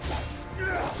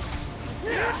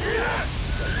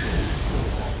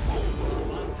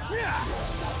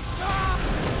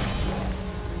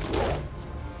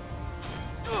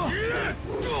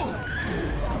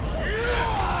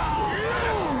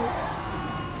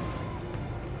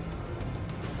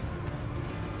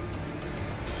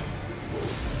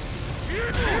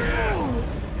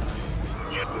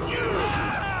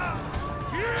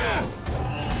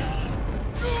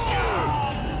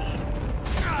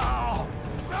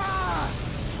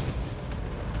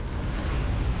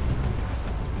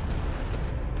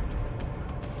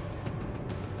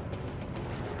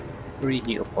 Three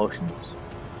heal potions.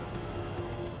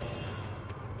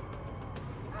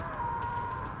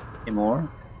 Any more?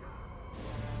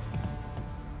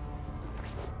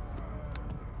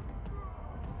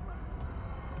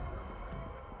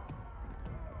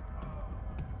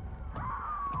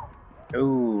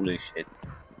 Holy shit.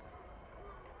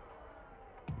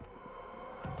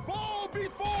 Fall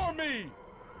before me!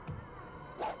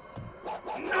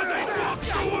 Nothing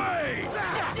walks away!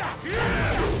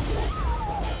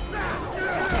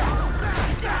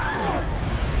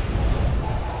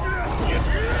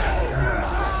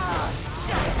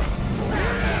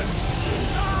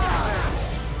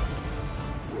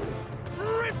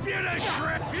 Rip you to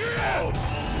shreds!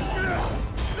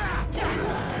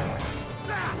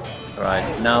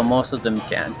 Right, now most of them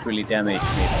can't really damage me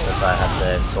because I have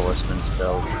the swordsman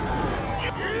spell.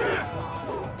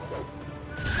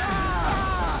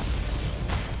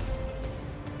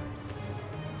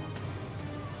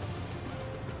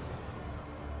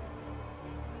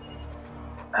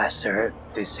 Master,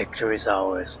 this sector is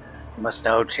ours. We must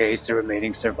now chase the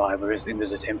remaining survivors into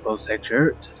the temple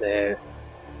sector to the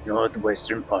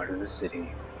northwestern part of the city.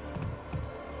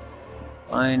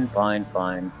 Fine, fine,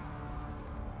 fine.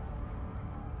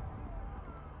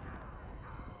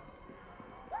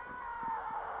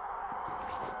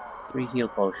 Three heal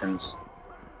potions.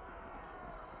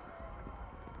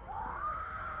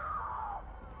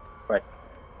 Right.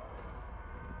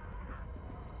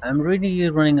 I'm really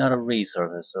running out of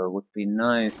resources, so it would be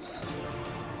nice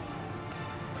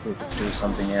we could do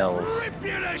something else. Rip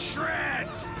you to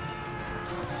shreds!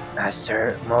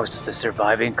 Master, most of the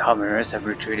surviving commoners have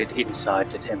retreated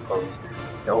inside the temples.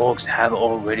 The orcs have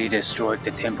already destroyed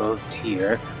the temple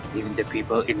tier, leaving the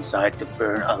people inside to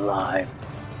burn alive.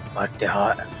 But the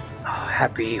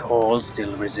happy hall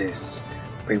still resists.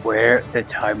 Beware the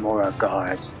Timora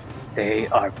guards. They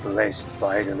are blessed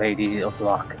by the Lady of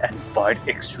Luck and fight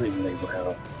extremely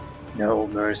well. No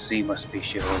mercy must be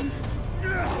shown.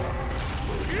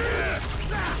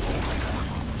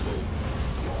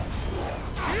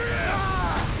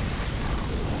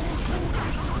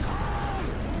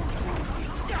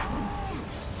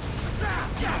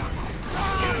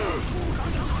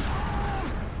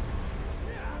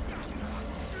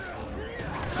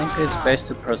 I think it's best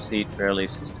to proceed fairly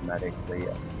systematically.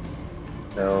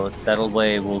 So that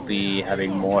way we'll be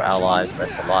having more allies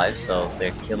left alive, so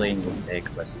their killing will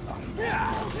take less time.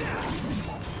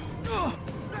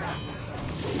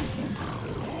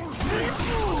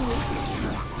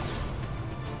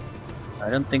 I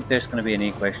don't think there's going to be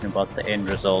any question about the end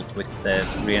result with the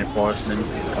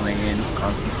reinforcements coming in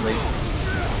constantly.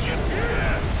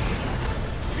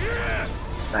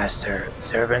 Master,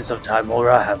 servants of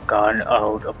Timora have gone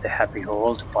out of the Happy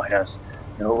Hall to fight us.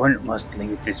 No one must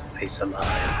leave this place alive.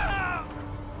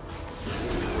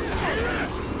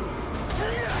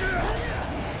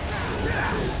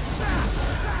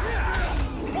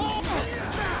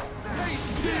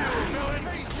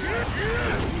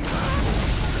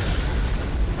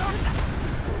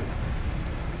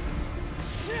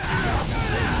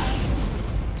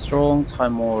 Strong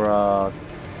Timora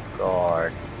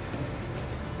guard.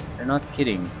 They're not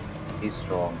kidding. He's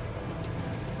strong.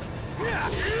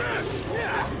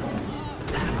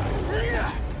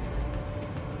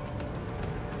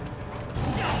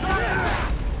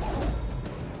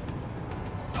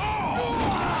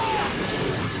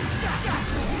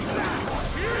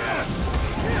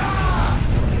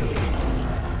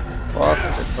 Well,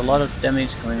 that's a lot of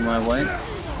damage coming my way.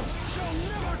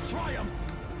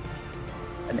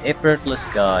 An effortless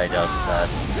guy does that.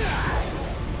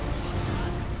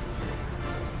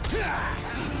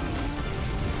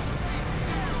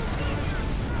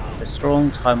 The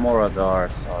strong Timora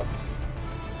guards are...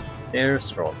 they're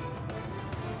strong.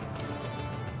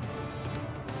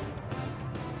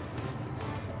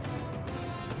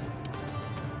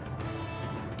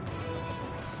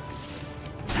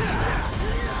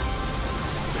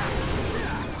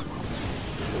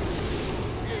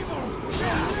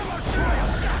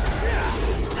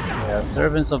 Yeah,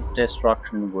 Servants of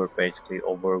Destruction were basically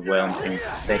overwhelmed in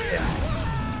seconds.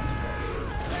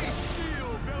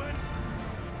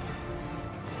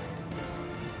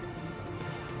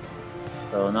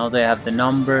 So now they have the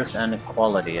numbers and the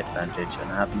quality advantage and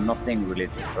have nothing really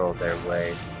to throw their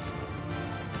way.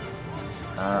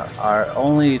 Our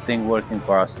only thing working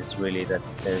for us is really that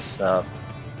there's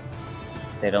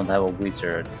they don't have a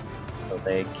wizard, so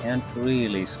they can't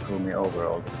really screw me over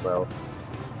all that well.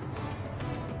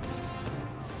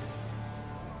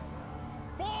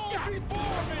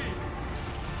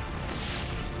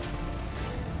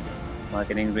 Am I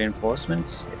getting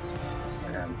reinforcements? Yes, yes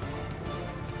I am.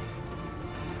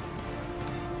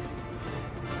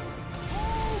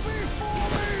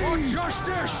 For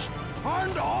justice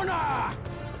and honor!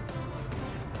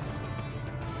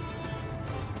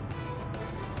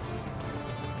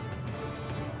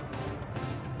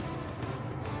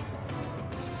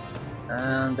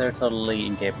 And they're totally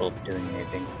incapable of doing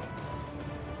anything.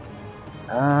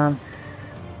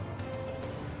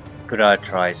 Could I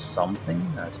try something?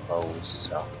 I suppose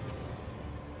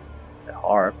the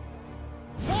harp.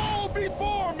 Fall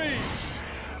before me!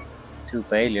 2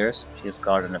 failures, Chief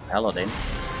Guard and a Paladin.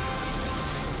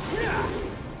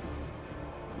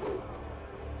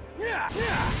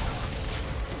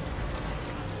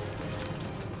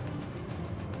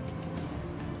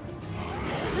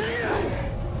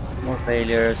 More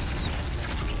failures.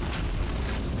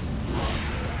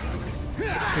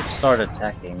 Should start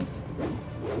attacking.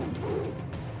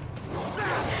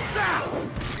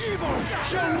 Evil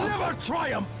shall never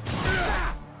triumph!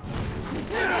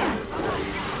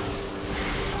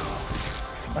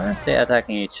 Why aren't they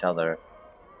attacking each other?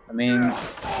 I mean,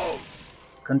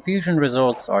 confusion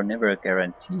results are never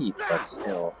guaranteed, but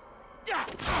still.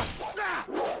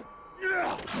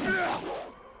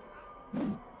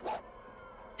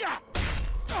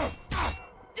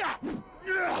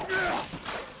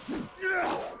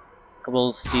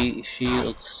 Couple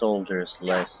shield soldiers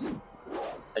less.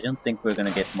 I don't think we're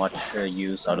gonna get much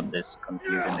use out of this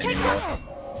confusion anymore.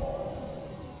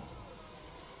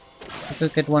 If we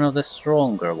could get one of the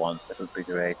stronger ones, that would be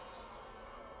great.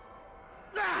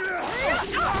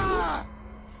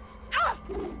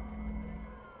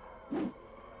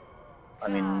 I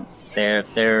mean,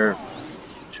 they're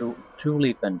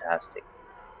truly fantastic.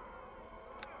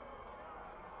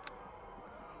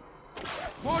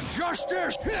 For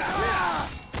justice!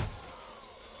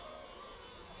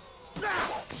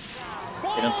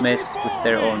 They don't mess with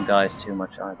their own guys too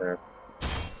much either.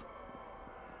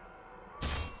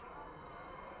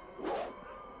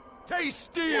 Taste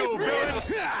steel, villain!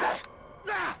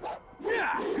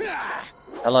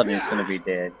 Paladin is gonna be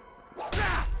dead.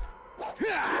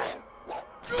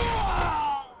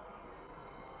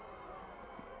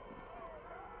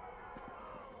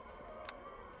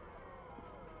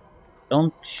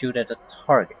 Don't shoot at a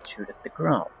target, shoot at the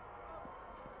ground.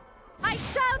 I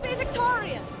shall be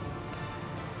victorious!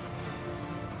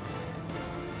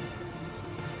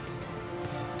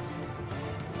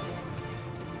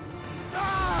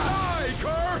 Die,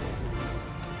 cur!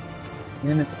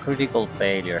 Even if a critical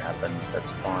failure happens,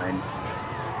 that's fine.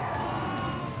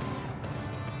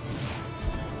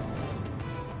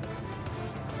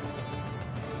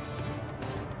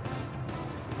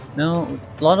 No,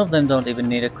 a lot of them don't even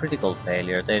need a critical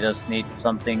failure, they just need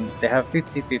something. They have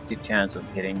 50-50 chance of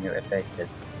getting you affected.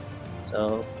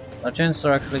 So, our chances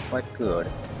are actually quite good.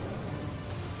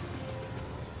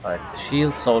 But the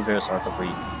shield soldiers are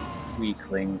the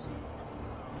weaklings.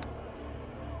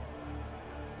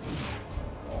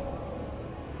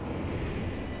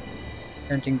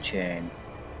 Hunting chain.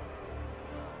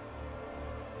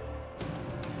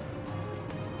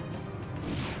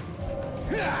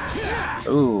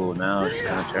 Ooh, now it's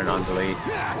gonna turn ugly.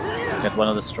 Get one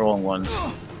of the strong ones.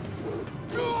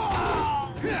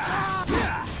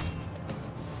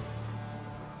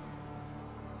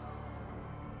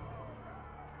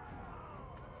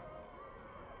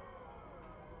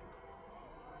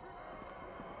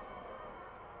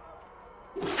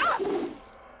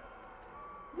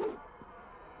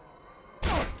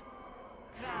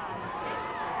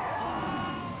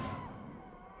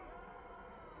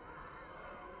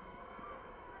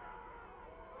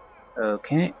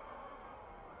 Okay.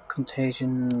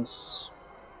 Contagions.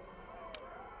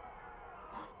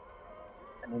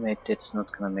 Animated's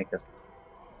not gonna make us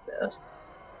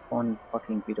one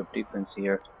fucking bit of difference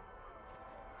here.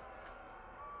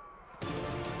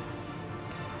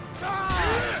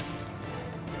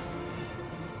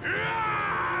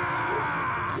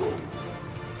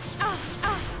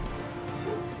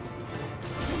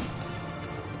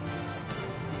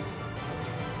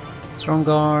 Strong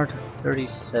guard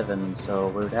 37, so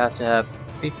we would have to have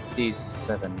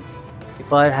 57.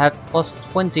 If I had plus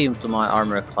 20 to my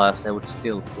armor class, that would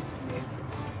still put me.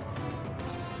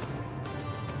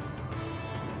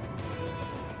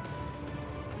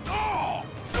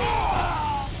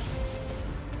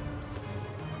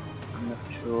 I'm not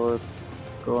sure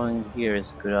going here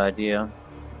is a good idea.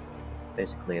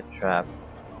 Basically a trap.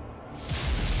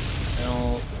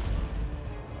 Well,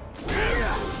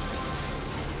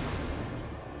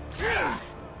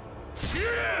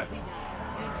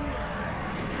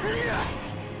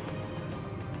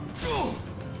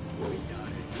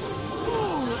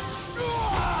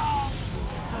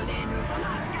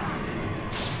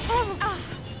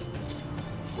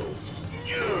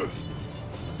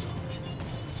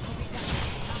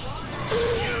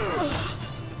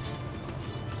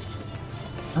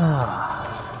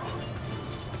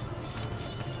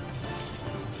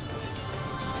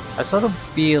 I sort of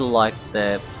feel like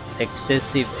the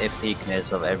excessive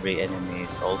epicness of every enemy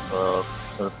is also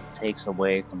sort of takes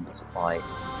away from the spike.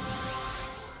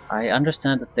 I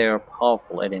understand that there are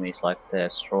powerful enemies like the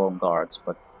strong guards,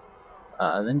 but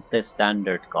I think the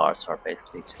standard guards are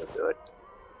basically too good.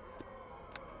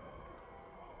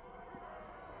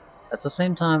 At the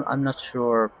same time, I'm not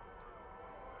sure.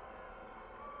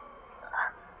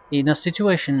 In a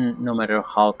situation, no matter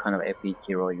how kind of epic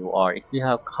hero you are, if you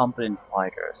have competent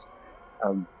fighters,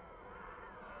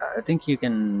 I think you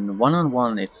can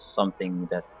one-on-one. It's something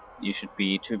that you should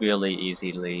be trivially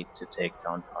easily to take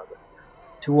down target.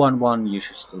 2-on-1 you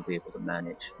should still be able to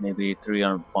manage. Maybe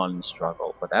 3-on-1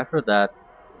 struggle, but after that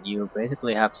you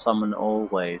basically have summon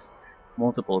always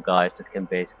multiple guys that can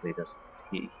basically just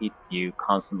hit you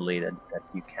constantly that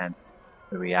you can't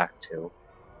react to.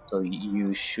 So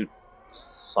you should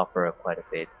suffer quite a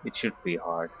bit. It should be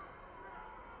hard.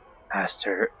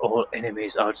 Master, all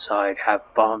enemies outside have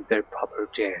found their proper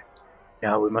death.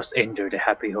 Now we must enter the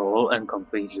happy hole and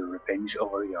complete your revenge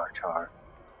over Yarchar.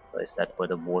 So is that where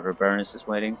the water baroness is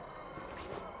waiting?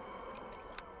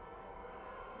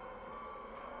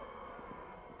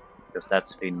 Because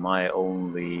that's been my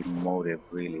only motive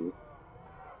really.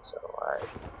 So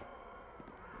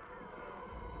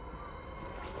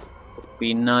would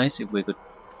be nice if we could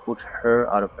put her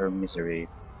out of her misery.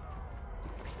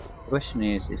 Question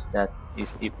is that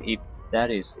is if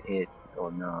that is it or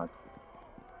not.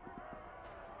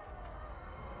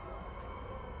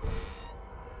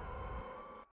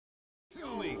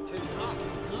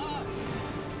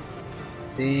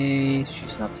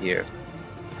 She's not here.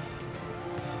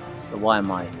 So why am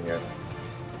I here?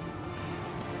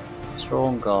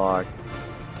 Strong guard.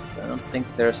 I don't think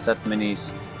there's that many.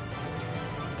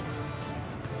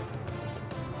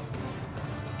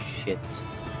 Shit.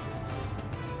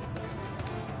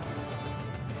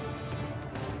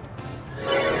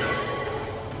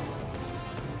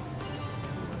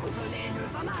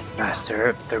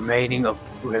 Master, the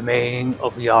remaining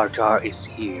of Yar Jar is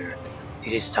here.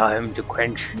 It is time to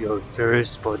quench your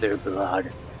thirst for their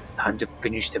blood. Time to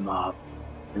finish them off.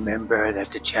 Remember that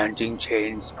the chanting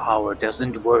chain's power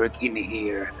doesn't work in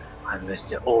here unless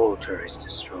the altar is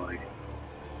destroyed.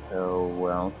 Oh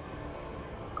well.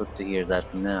 Good to hear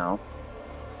that now.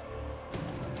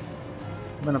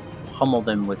 I'm gonna pummel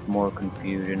them with more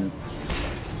confusion.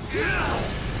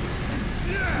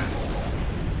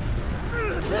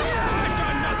 I've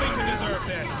done nothing to deserve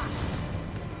this!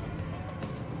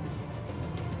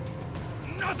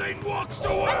 Nothing walks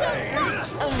away!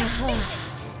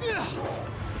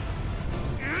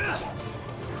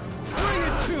 Bring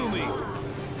it to me!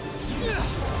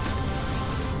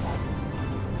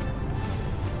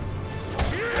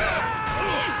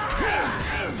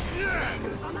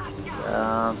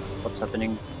 What's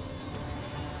happening?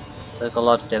 Took a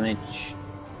lot of damage.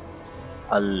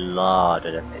 A lot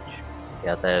of damage.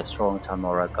 Yeah, the strong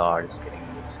Tamora guard is getting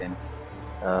this in.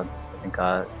 I think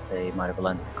they might have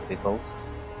landed criticals.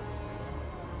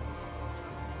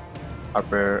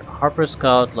 Harper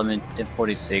Scout limit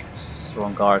 46,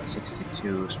 strong guard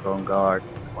 62, strong guard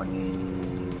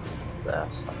 20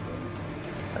 something.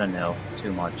 I don't know,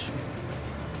 too much.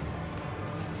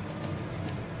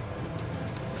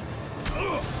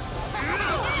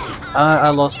 I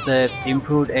lost the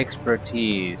improved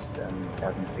expertise and it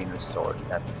hasn't been restored.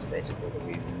 That's basically the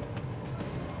reason.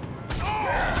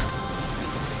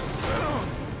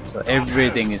 So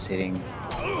everything is hitting.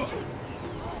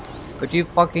 Could you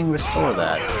fucking restore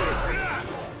that?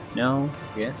 No?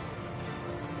 Yes?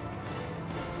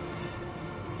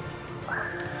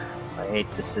 I hate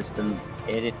the system.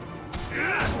 Edit.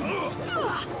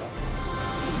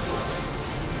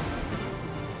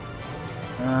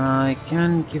 I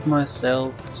can give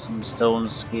myself some stone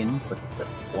skin, but that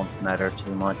won't matter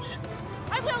too much.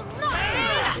 I will not.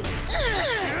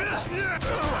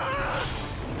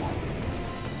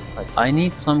 But I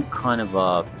need some kind of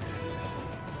a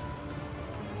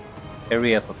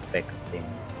area of effect thing.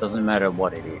 Doesn't matter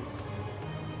what it is.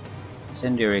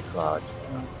 Incendiary cloud.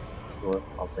 Sure,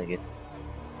 I'll take it.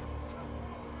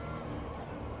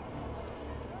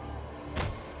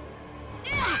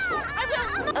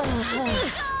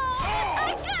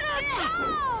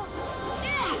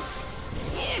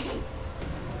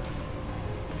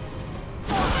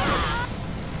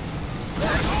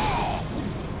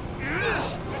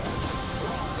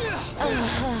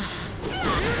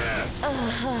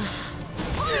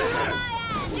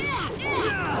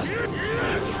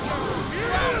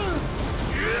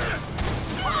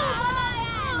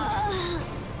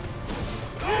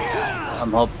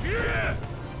 I'm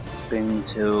hoping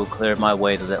to clear my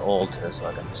way to the altar so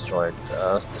I can destroy it.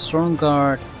 The strong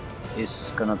guard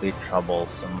is gonna be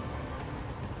troublesome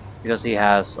because he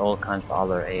has all kinds of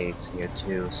other aids here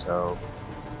too, so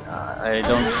I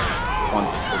don't want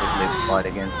to physically fight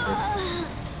against it.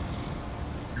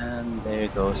 And there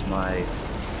goes my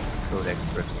food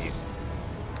expertise.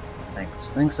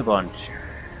 Thanks a bunch.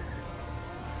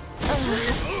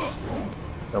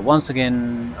 So once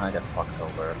again, I got fucked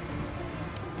over.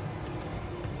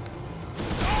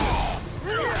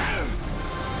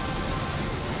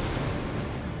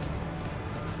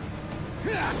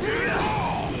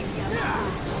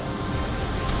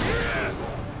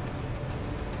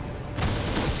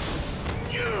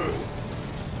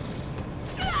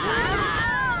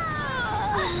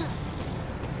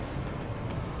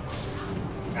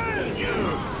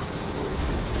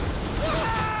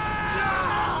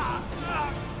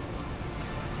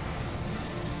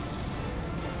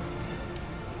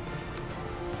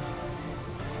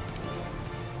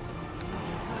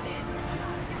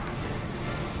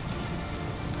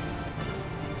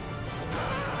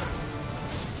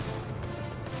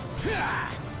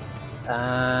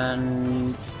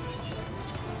 And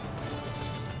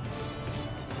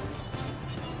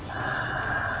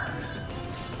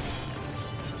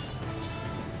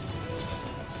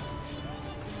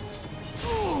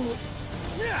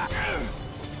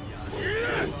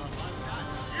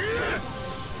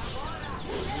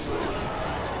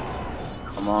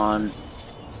on.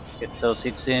 Get those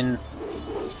hits in.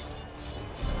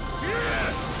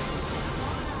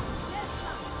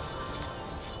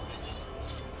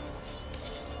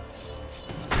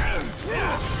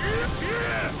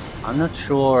 I'm not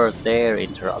sure their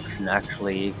interruption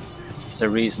actually is the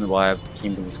reason why I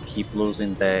keep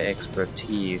losing the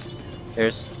expertise.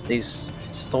 There's this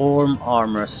storm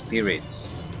armor spirits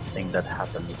thing that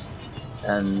happens,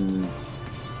 and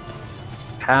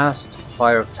cast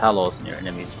fire of talos near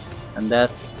enemies, and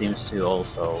that seems to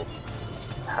also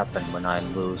happen when I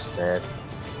lose the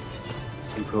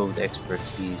improved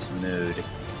expertise mood.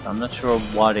 I'm not sure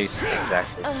what is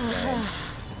exactly the game.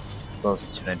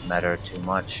 Suppose it shouldn't matter too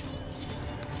much.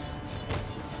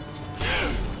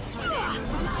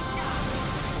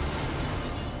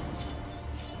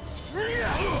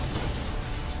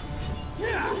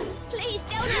 Please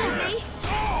don't hurt me.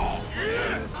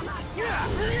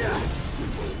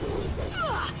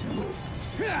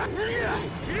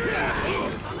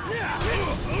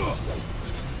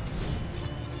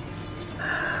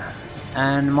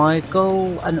 And my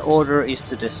goal and order is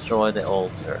to destroy the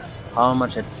altar. How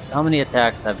many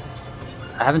attacks I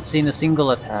haven't seen a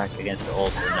single attack against the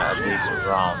altar now this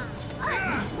round.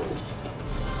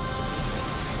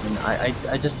 I mean,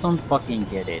 I just don't fucking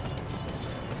get it.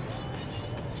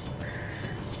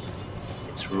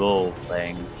 It's role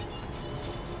playing.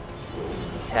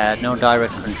 Had no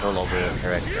direct control over your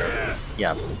character.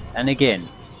 Yeah, and again,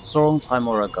 Stormtime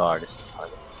or a guard is the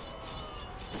target.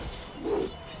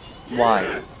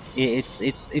 Why?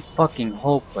 It's fucking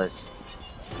hopeless.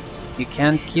 You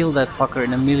can't kill that fucker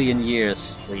in a million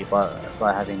years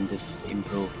by having this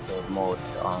improved mode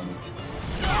on.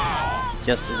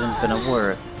 Just isn't gonna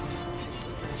work.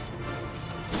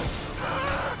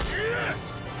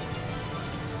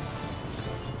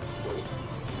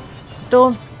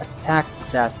 Don't attack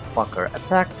that fucker.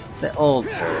 Attack the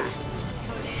altar.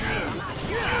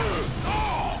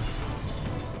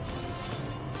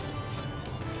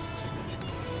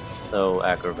 So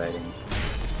aggravating.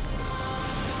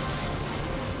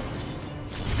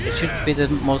 It should be the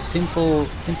most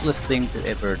simplest thing to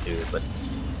ever do, but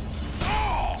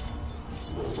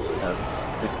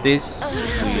with this,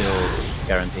 we'll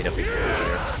guarantee the victory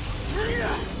here.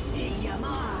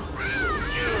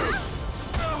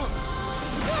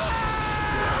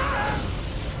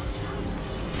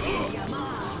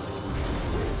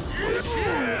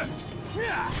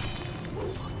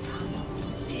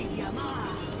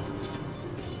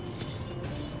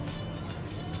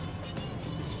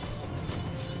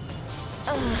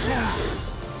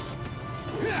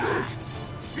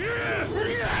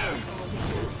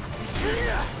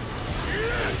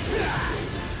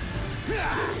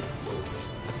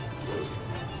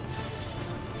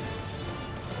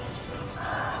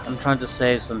 I'm trying to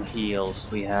save some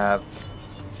heals. We have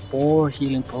 4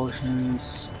 healing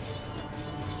potions,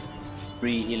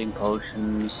 3 healing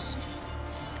potions.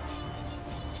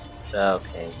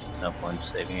 Okay, no point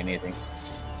saving anything.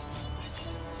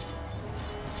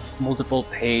 Multiple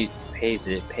pages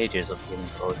of healing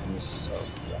potions, so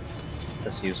yeah,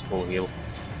 that's useful heal.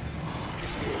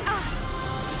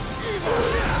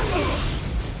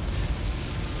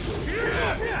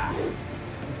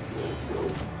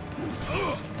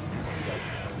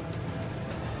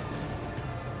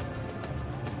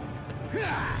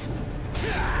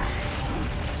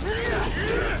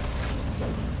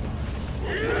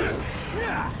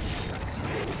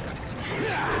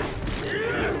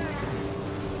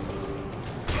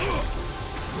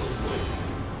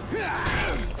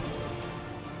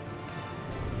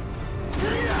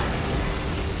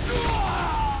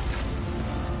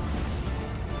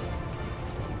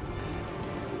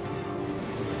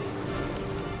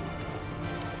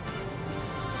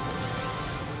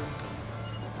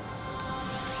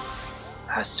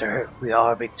 Master, we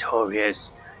are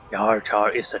victorious.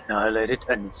 Yartar is annihilated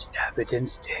and its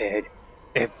inhabitants dead.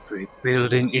 Every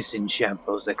building is in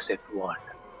shambles except one.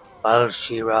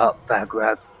 Balshira,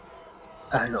 Vagrab,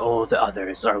 and all the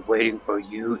others are waiting for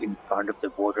you in front of the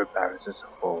water barracks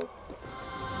hall.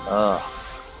 Oh,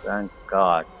 thank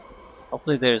God.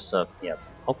 Hopefully there's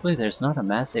hopefully there's not a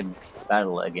massive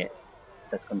battle again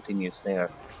that continues there.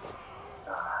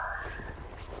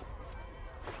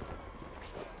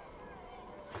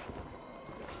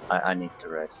 I need to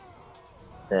rest.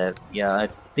 Yeah, I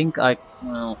think I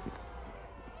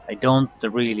don't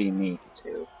really need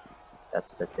to.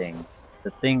 That's the thing.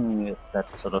 The thing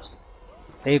that sort of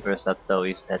favors that though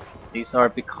is that these are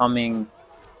becoming...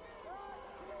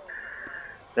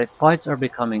 the fights are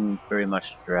becoming very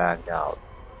much dragged out.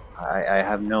 I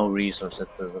have no resources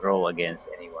to throw against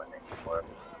anyone anymore.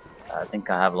 I think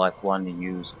I have like one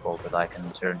useful that I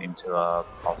can turn into a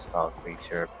hostile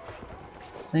creature.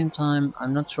 At the same time,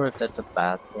 I'm not sure if that's a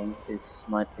bad thing. This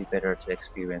might be better to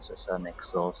experience as an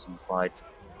exhausting fight.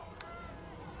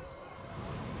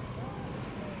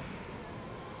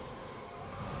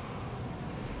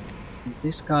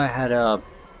 This guy had a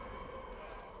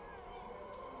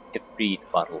breed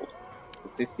battle. For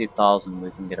 50,000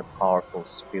 we can get a powerful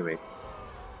spirit.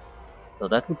 So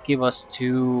that would give us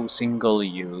 2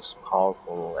 single-use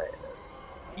powerful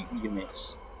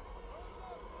units.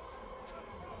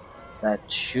 That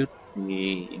should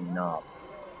be enough.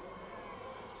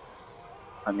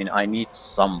 I mean, I need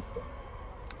something.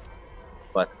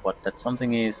 But what that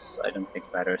something is, I don't think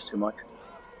matters too much.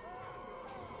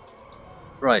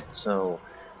 Right, so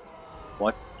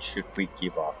what should we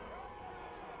give up?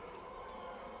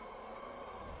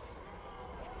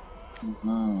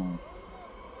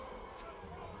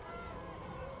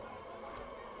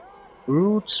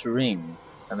 Root's Ring.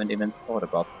 Haven't even thought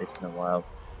about this in a while.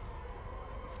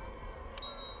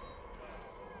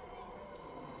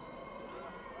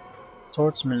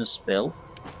 Swordsman's spell,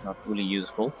 not really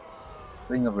useful.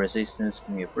 Ring of Resistance,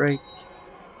 give me a break.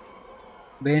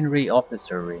 Baronry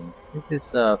Officer Ring. This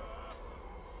is a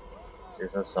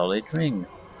solid ring.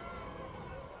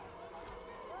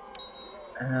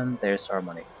 And there's our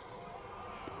money.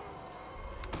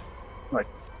 Right.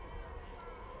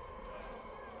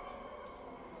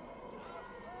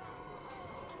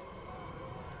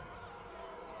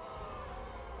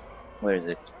 Where is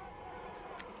it?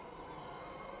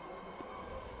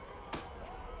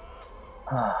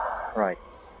 Ah, right.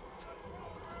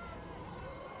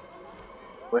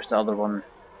 Where's the other one?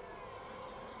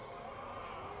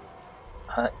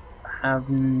 I have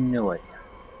no idea.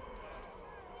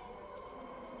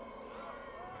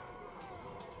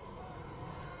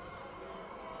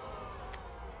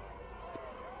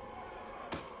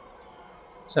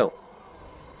 So,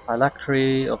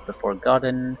 Phylactery of the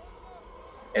Forgotten,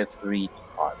 every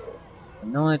bottle.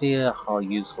 No idea how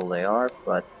useful they are,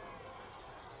 but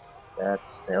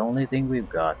that's the only thing we've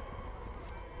got.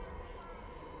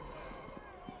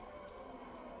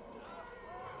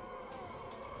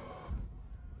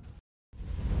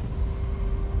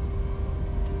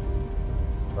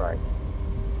 Right.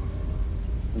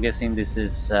 I'm guessing this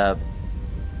is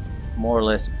more or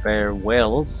less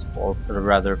farewells, or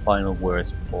rather final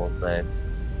words before the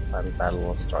final battle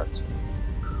will start.